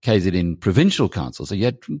the KZN Provincial Council, so you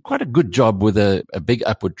had quite a good job with a big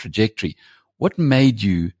upward trajectory. What made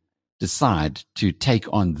you decide to take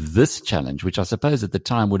on this challenge, which I suppose at the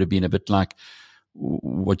time would have been a bit like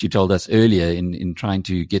what you told us earlier in trying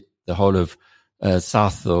to get the whole of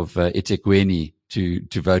south of eThekwini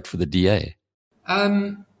to vote for the DA?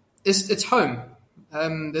 It's home.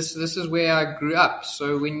 This is where I grew up.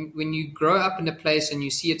 So when you grow up in a place and you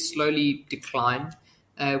see it slowly decline,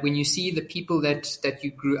 when you see the people that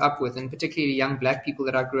you grew up with, and particularly young black people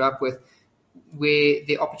that I grew up with, where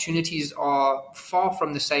the opportunities are far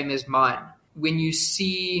from the same as mine, when you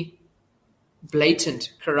see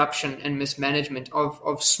blatant corruption and mismanagement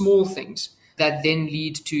of small things that then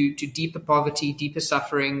lead to deeper poverty, deeper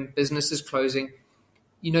suffering, businesses closing,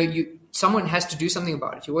 someone has to do something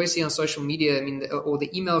about it. You always see on social media, or the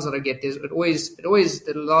emails that I get, there's always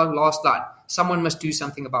the last line, someone must do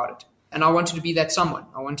something about it. And I wanted to be that someone.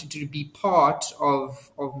 I wanted to be part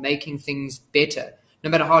of making things better, no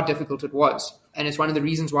matter how difficult it was. And it's one of the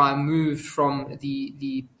reasons why I moved from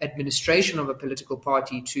the administration of a political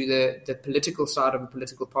party to the political side of a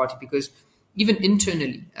political party, because even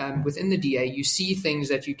internally, within the DA, you see things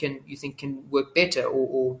that you think can work better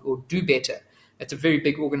or do better. It's a very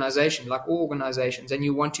big organization, like all organizations, and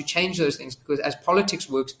you want to change those things, because as politics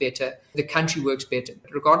works better, the country works better.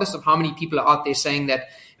 Regardless of how many people are out there saying that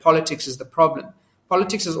politics is the problem,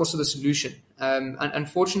 politics is also the solution. And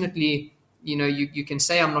unfortunately, you can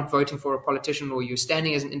say I'm not voting for a politician, or you're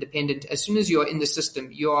standing as an independent. As soon as you're in the system,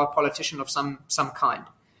 you are a politician of some kind.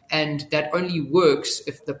 And that only works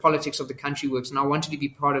if the politics of the country works. And I wanted to be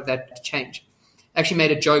part of that change. I actually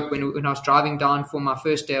made a joke when I was driving down for my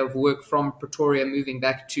first day of work from Pretoria, moving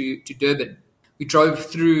back to Durban. We drove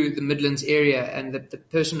through the Midlands area, and the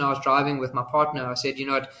person I was driving with, my partner, I said,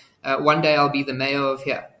 one day I'll be the mayor of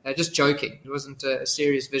here. Just joking. It wasn't a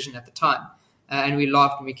serious vision at the time. And we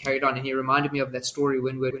laughed and we carried on. And he reminded me of that story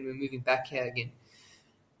when we're moving back here again.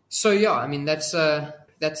 So yeah,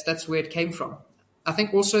 that's where it came from. I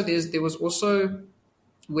think also there was also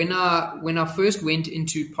when I first went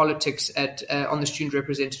into politics on the Student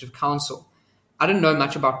Representative Council, I didn't know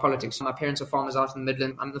much about politics. My parents are farmers out in the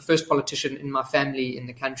Midlands. I'm the first politician in my family in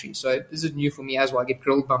the country. So this is new for me as well. I get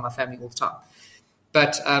grilled by my family all the time.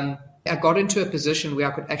 But I got into a position where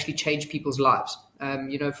I could actually change people's lives.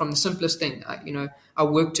 From the simplest thing, I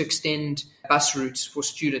worked to extend bus routes for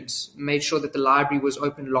students, made sure that the library was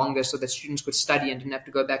open longer so that students could study and didn't have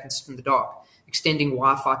to go back and sit in the dark, extending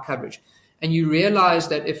Wi-Fi coverage. And you realize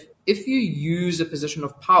that if you use a position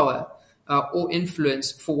of power or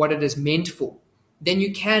influence for what it is meant for, then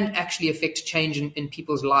you can actually affect change in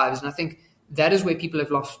people's lives. And I think that is where people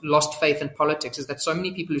have lost faith in politics, is that so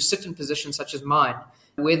many people who sit in positions such as mine,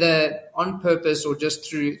 whether on purpose or just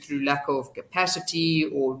through lack of capacity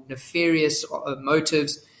or nefarious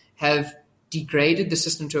motives, have degraded the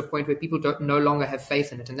system to a point where people no longer have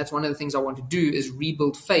faith in it. And that's one of the things I want to do, is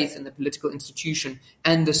rebuild faith in the political institution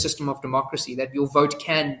and the system of democracy, that your vote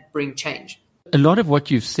can bring change. A lot of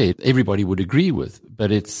what you've said, everybody would agree with,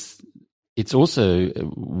 but it's also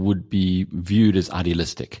would be viewed as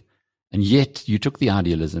idealistic. And yet you took the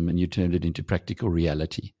idealism and you turned it into practical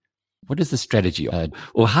reality. What is the strategy?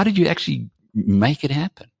 Or how did you actually make it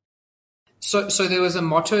happen? So there was a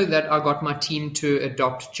motto that I got my team to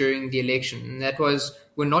adopt during the election, and that was,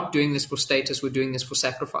 we're not doing this for status, we're doing this for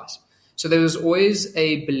sacrifice. So there was always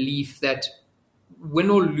a belief that win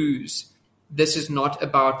or lose, this is not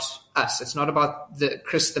about us. It's not about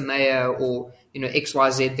Chris the mayor, or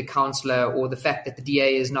XYZ the councillor, or the fact that the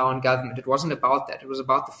DA is now in government. It wasn't about that. It was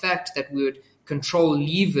about the fact that we would control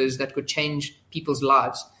levers that could change people's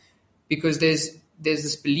lives. Because there's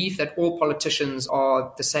this belief that all politicians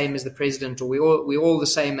are the same as the president, or we're all the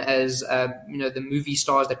same as the movie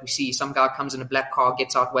stars that we see. Some guy comes in a black car,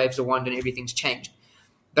 gets out, waves a wand, and everything's changed.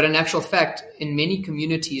 But in actual fact, in many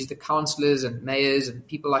communities, the councillors and mayors and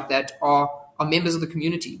people like that are members of the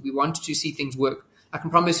community. We want to see things work. I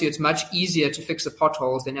can promise you it's much easier to fix the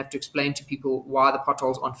potholes than have to explain to people why the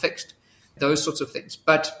potholes aren't fixed. Those sorts of things.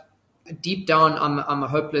 But deep down, I'm a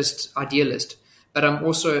hopeless idealist. But I'm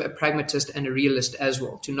also a pragmatist and a realist as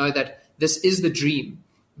well, to know that this is the dream.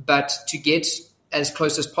 But to get as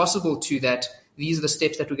close as possible to that, these are the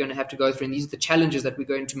steps that we're going to have to go through, and these are the challenges that we're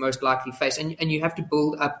going to most likely face. And you have to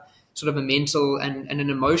build up sort of a mental and an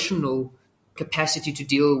emotional capacity to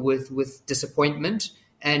deal with disappointment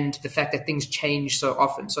and the fact that things change so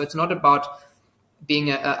often. So it's not about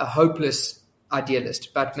being a hopeless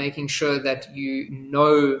idealist, but making sure that you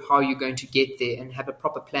know how you're going to get there and have a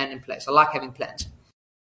proper plan in place. I like having plans.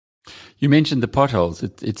 You mentioned the potholes.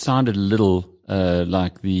 It sounded a little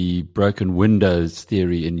like the broken windows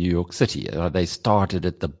theory in New York City. They started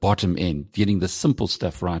at the bottom end, getting the simple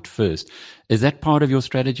stuff right first. Is that part of your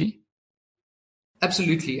strategy?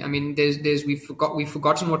 Absolutely. I mean, we've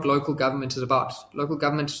forgotten what local government is about. Local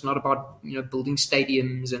government is not about building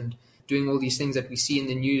stadiums and doing all these things that we see in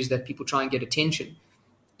the news that people try and get attention.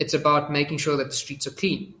 It's about making sure that the streets are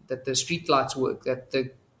clean, that the street lights work, that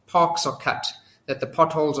the parks are cut, that the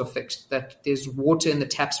potholes are fixed, that there's water in the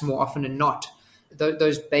taps more often than not.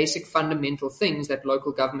 Those basic fundamental things that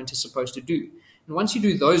local government is supposed to do. And once you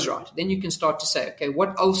do those right, then you can start to say, okay,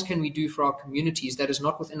 what else can we do for our communities that is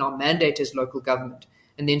not within our mandate as local government,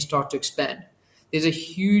 and then start to expand. There's a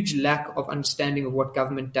huge lack of understanding of what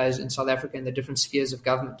government does in South Africa and the different spheres of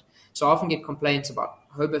government. So I often get complaints about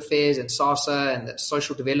Home Affairs and SASA and the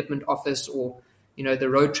Social Development Office, or the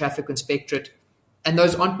Road Traffic Inspectorate, and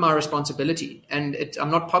those aren't my responsibility. And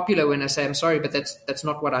I'm not popular when I say I'm sorry, but that's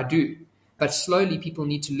not what I do. But slowly people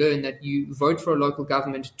need to learn that you vote for a local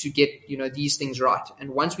government to get these things right.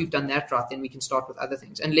 And once we've done that right, then we can start with other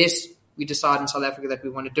things. Unless we decide in South Africa that we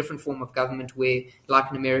want a different form of government where, like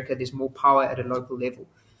in America, there's more power at a local level.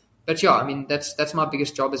 But yeah, I mean, that's my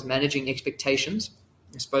biggest job, is managing expectations.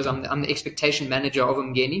 I suppose I'm the expectation manager of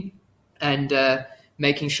uMngeni, and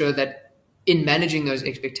making sure that in managing those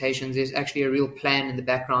expectations, there's actually a real plan in the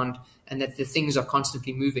background, and that the things are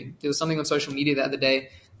constantly moving. There was something on social media the other day,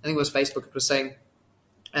 I think it was Facebook, it was saying,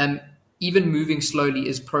 even moving slowly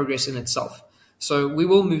is progress in itself. So we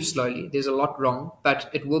will move slowly. There's a lot wrong, but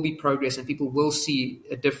it will be progress, and people will see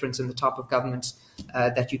a difference in the type of governments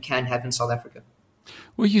that you can have in South Africa.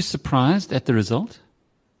 Were you surprised at the result?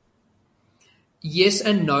 Yes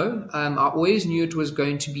and no. I always knew it was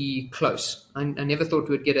going to be close. I never thought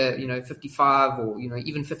we would get a 55 or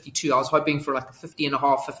even 52. I was hoping for like a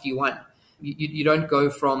 50.5, 51. You don't go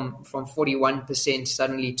from 41%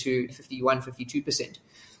 suddenly to 51, 52%.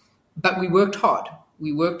 But we worked hard.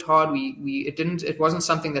 It wasn't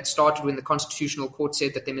something that started when the Constitutional Court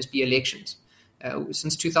said that there must be elections.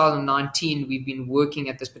 Since 2019, we've been working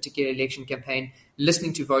at this particular election campaign,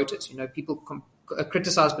 listening to voters. People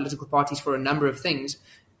criticize political parties for a number of things,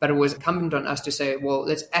 but it was incumbent on us to say, well,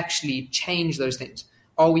 let's actually change those things.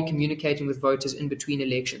 Are we communicating with voters in between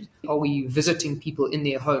elections? Are we visiting people in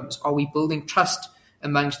their homes? Are we building trust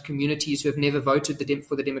amongst communities who have never voted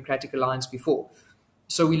for the Democratic Alliance before?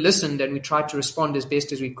 So we listened and we tried to respond as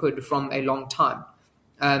best as we could from a long time.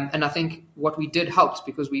 And I think what we did helped,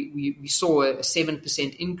 because we saw a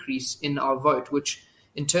 7% increase in our vote, which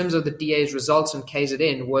in terms of the DA's results in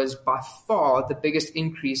KZN was by far the biggest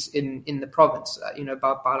increase in the province,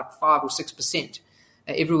 by like 5 or 6%.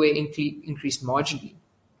 Everywhere increased marginally.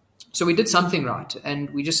 So we did something right, and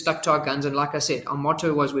we just stuck to our guns. And like I said, our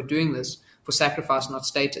motto was, we're doing this for sacrifice, not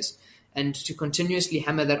status. And to continuously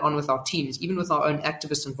hammer that on with our teams, even with our own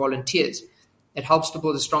activists and volunteers, It helps to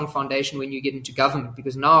build a strong foundation when you get into government,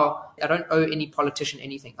 because now I don't owe any politician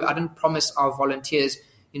anything. I didn't promise our volunteers,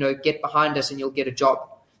 get behind us and you'll get a job.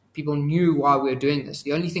 People knew why we were doing this.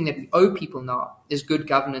 The only thing that we owe people now is good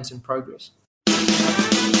governance and progress.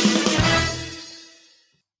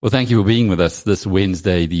 Well, thank you for being with us this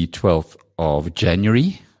Wednesday, the 12th of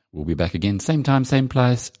January. We'll be back again, same time, same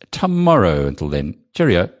place, tomorrow. Until then,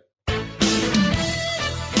 cheerio.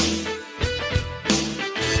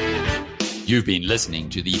 You've been listening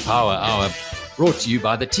to the Power Hour, brought to you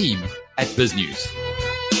by the team at BizNews.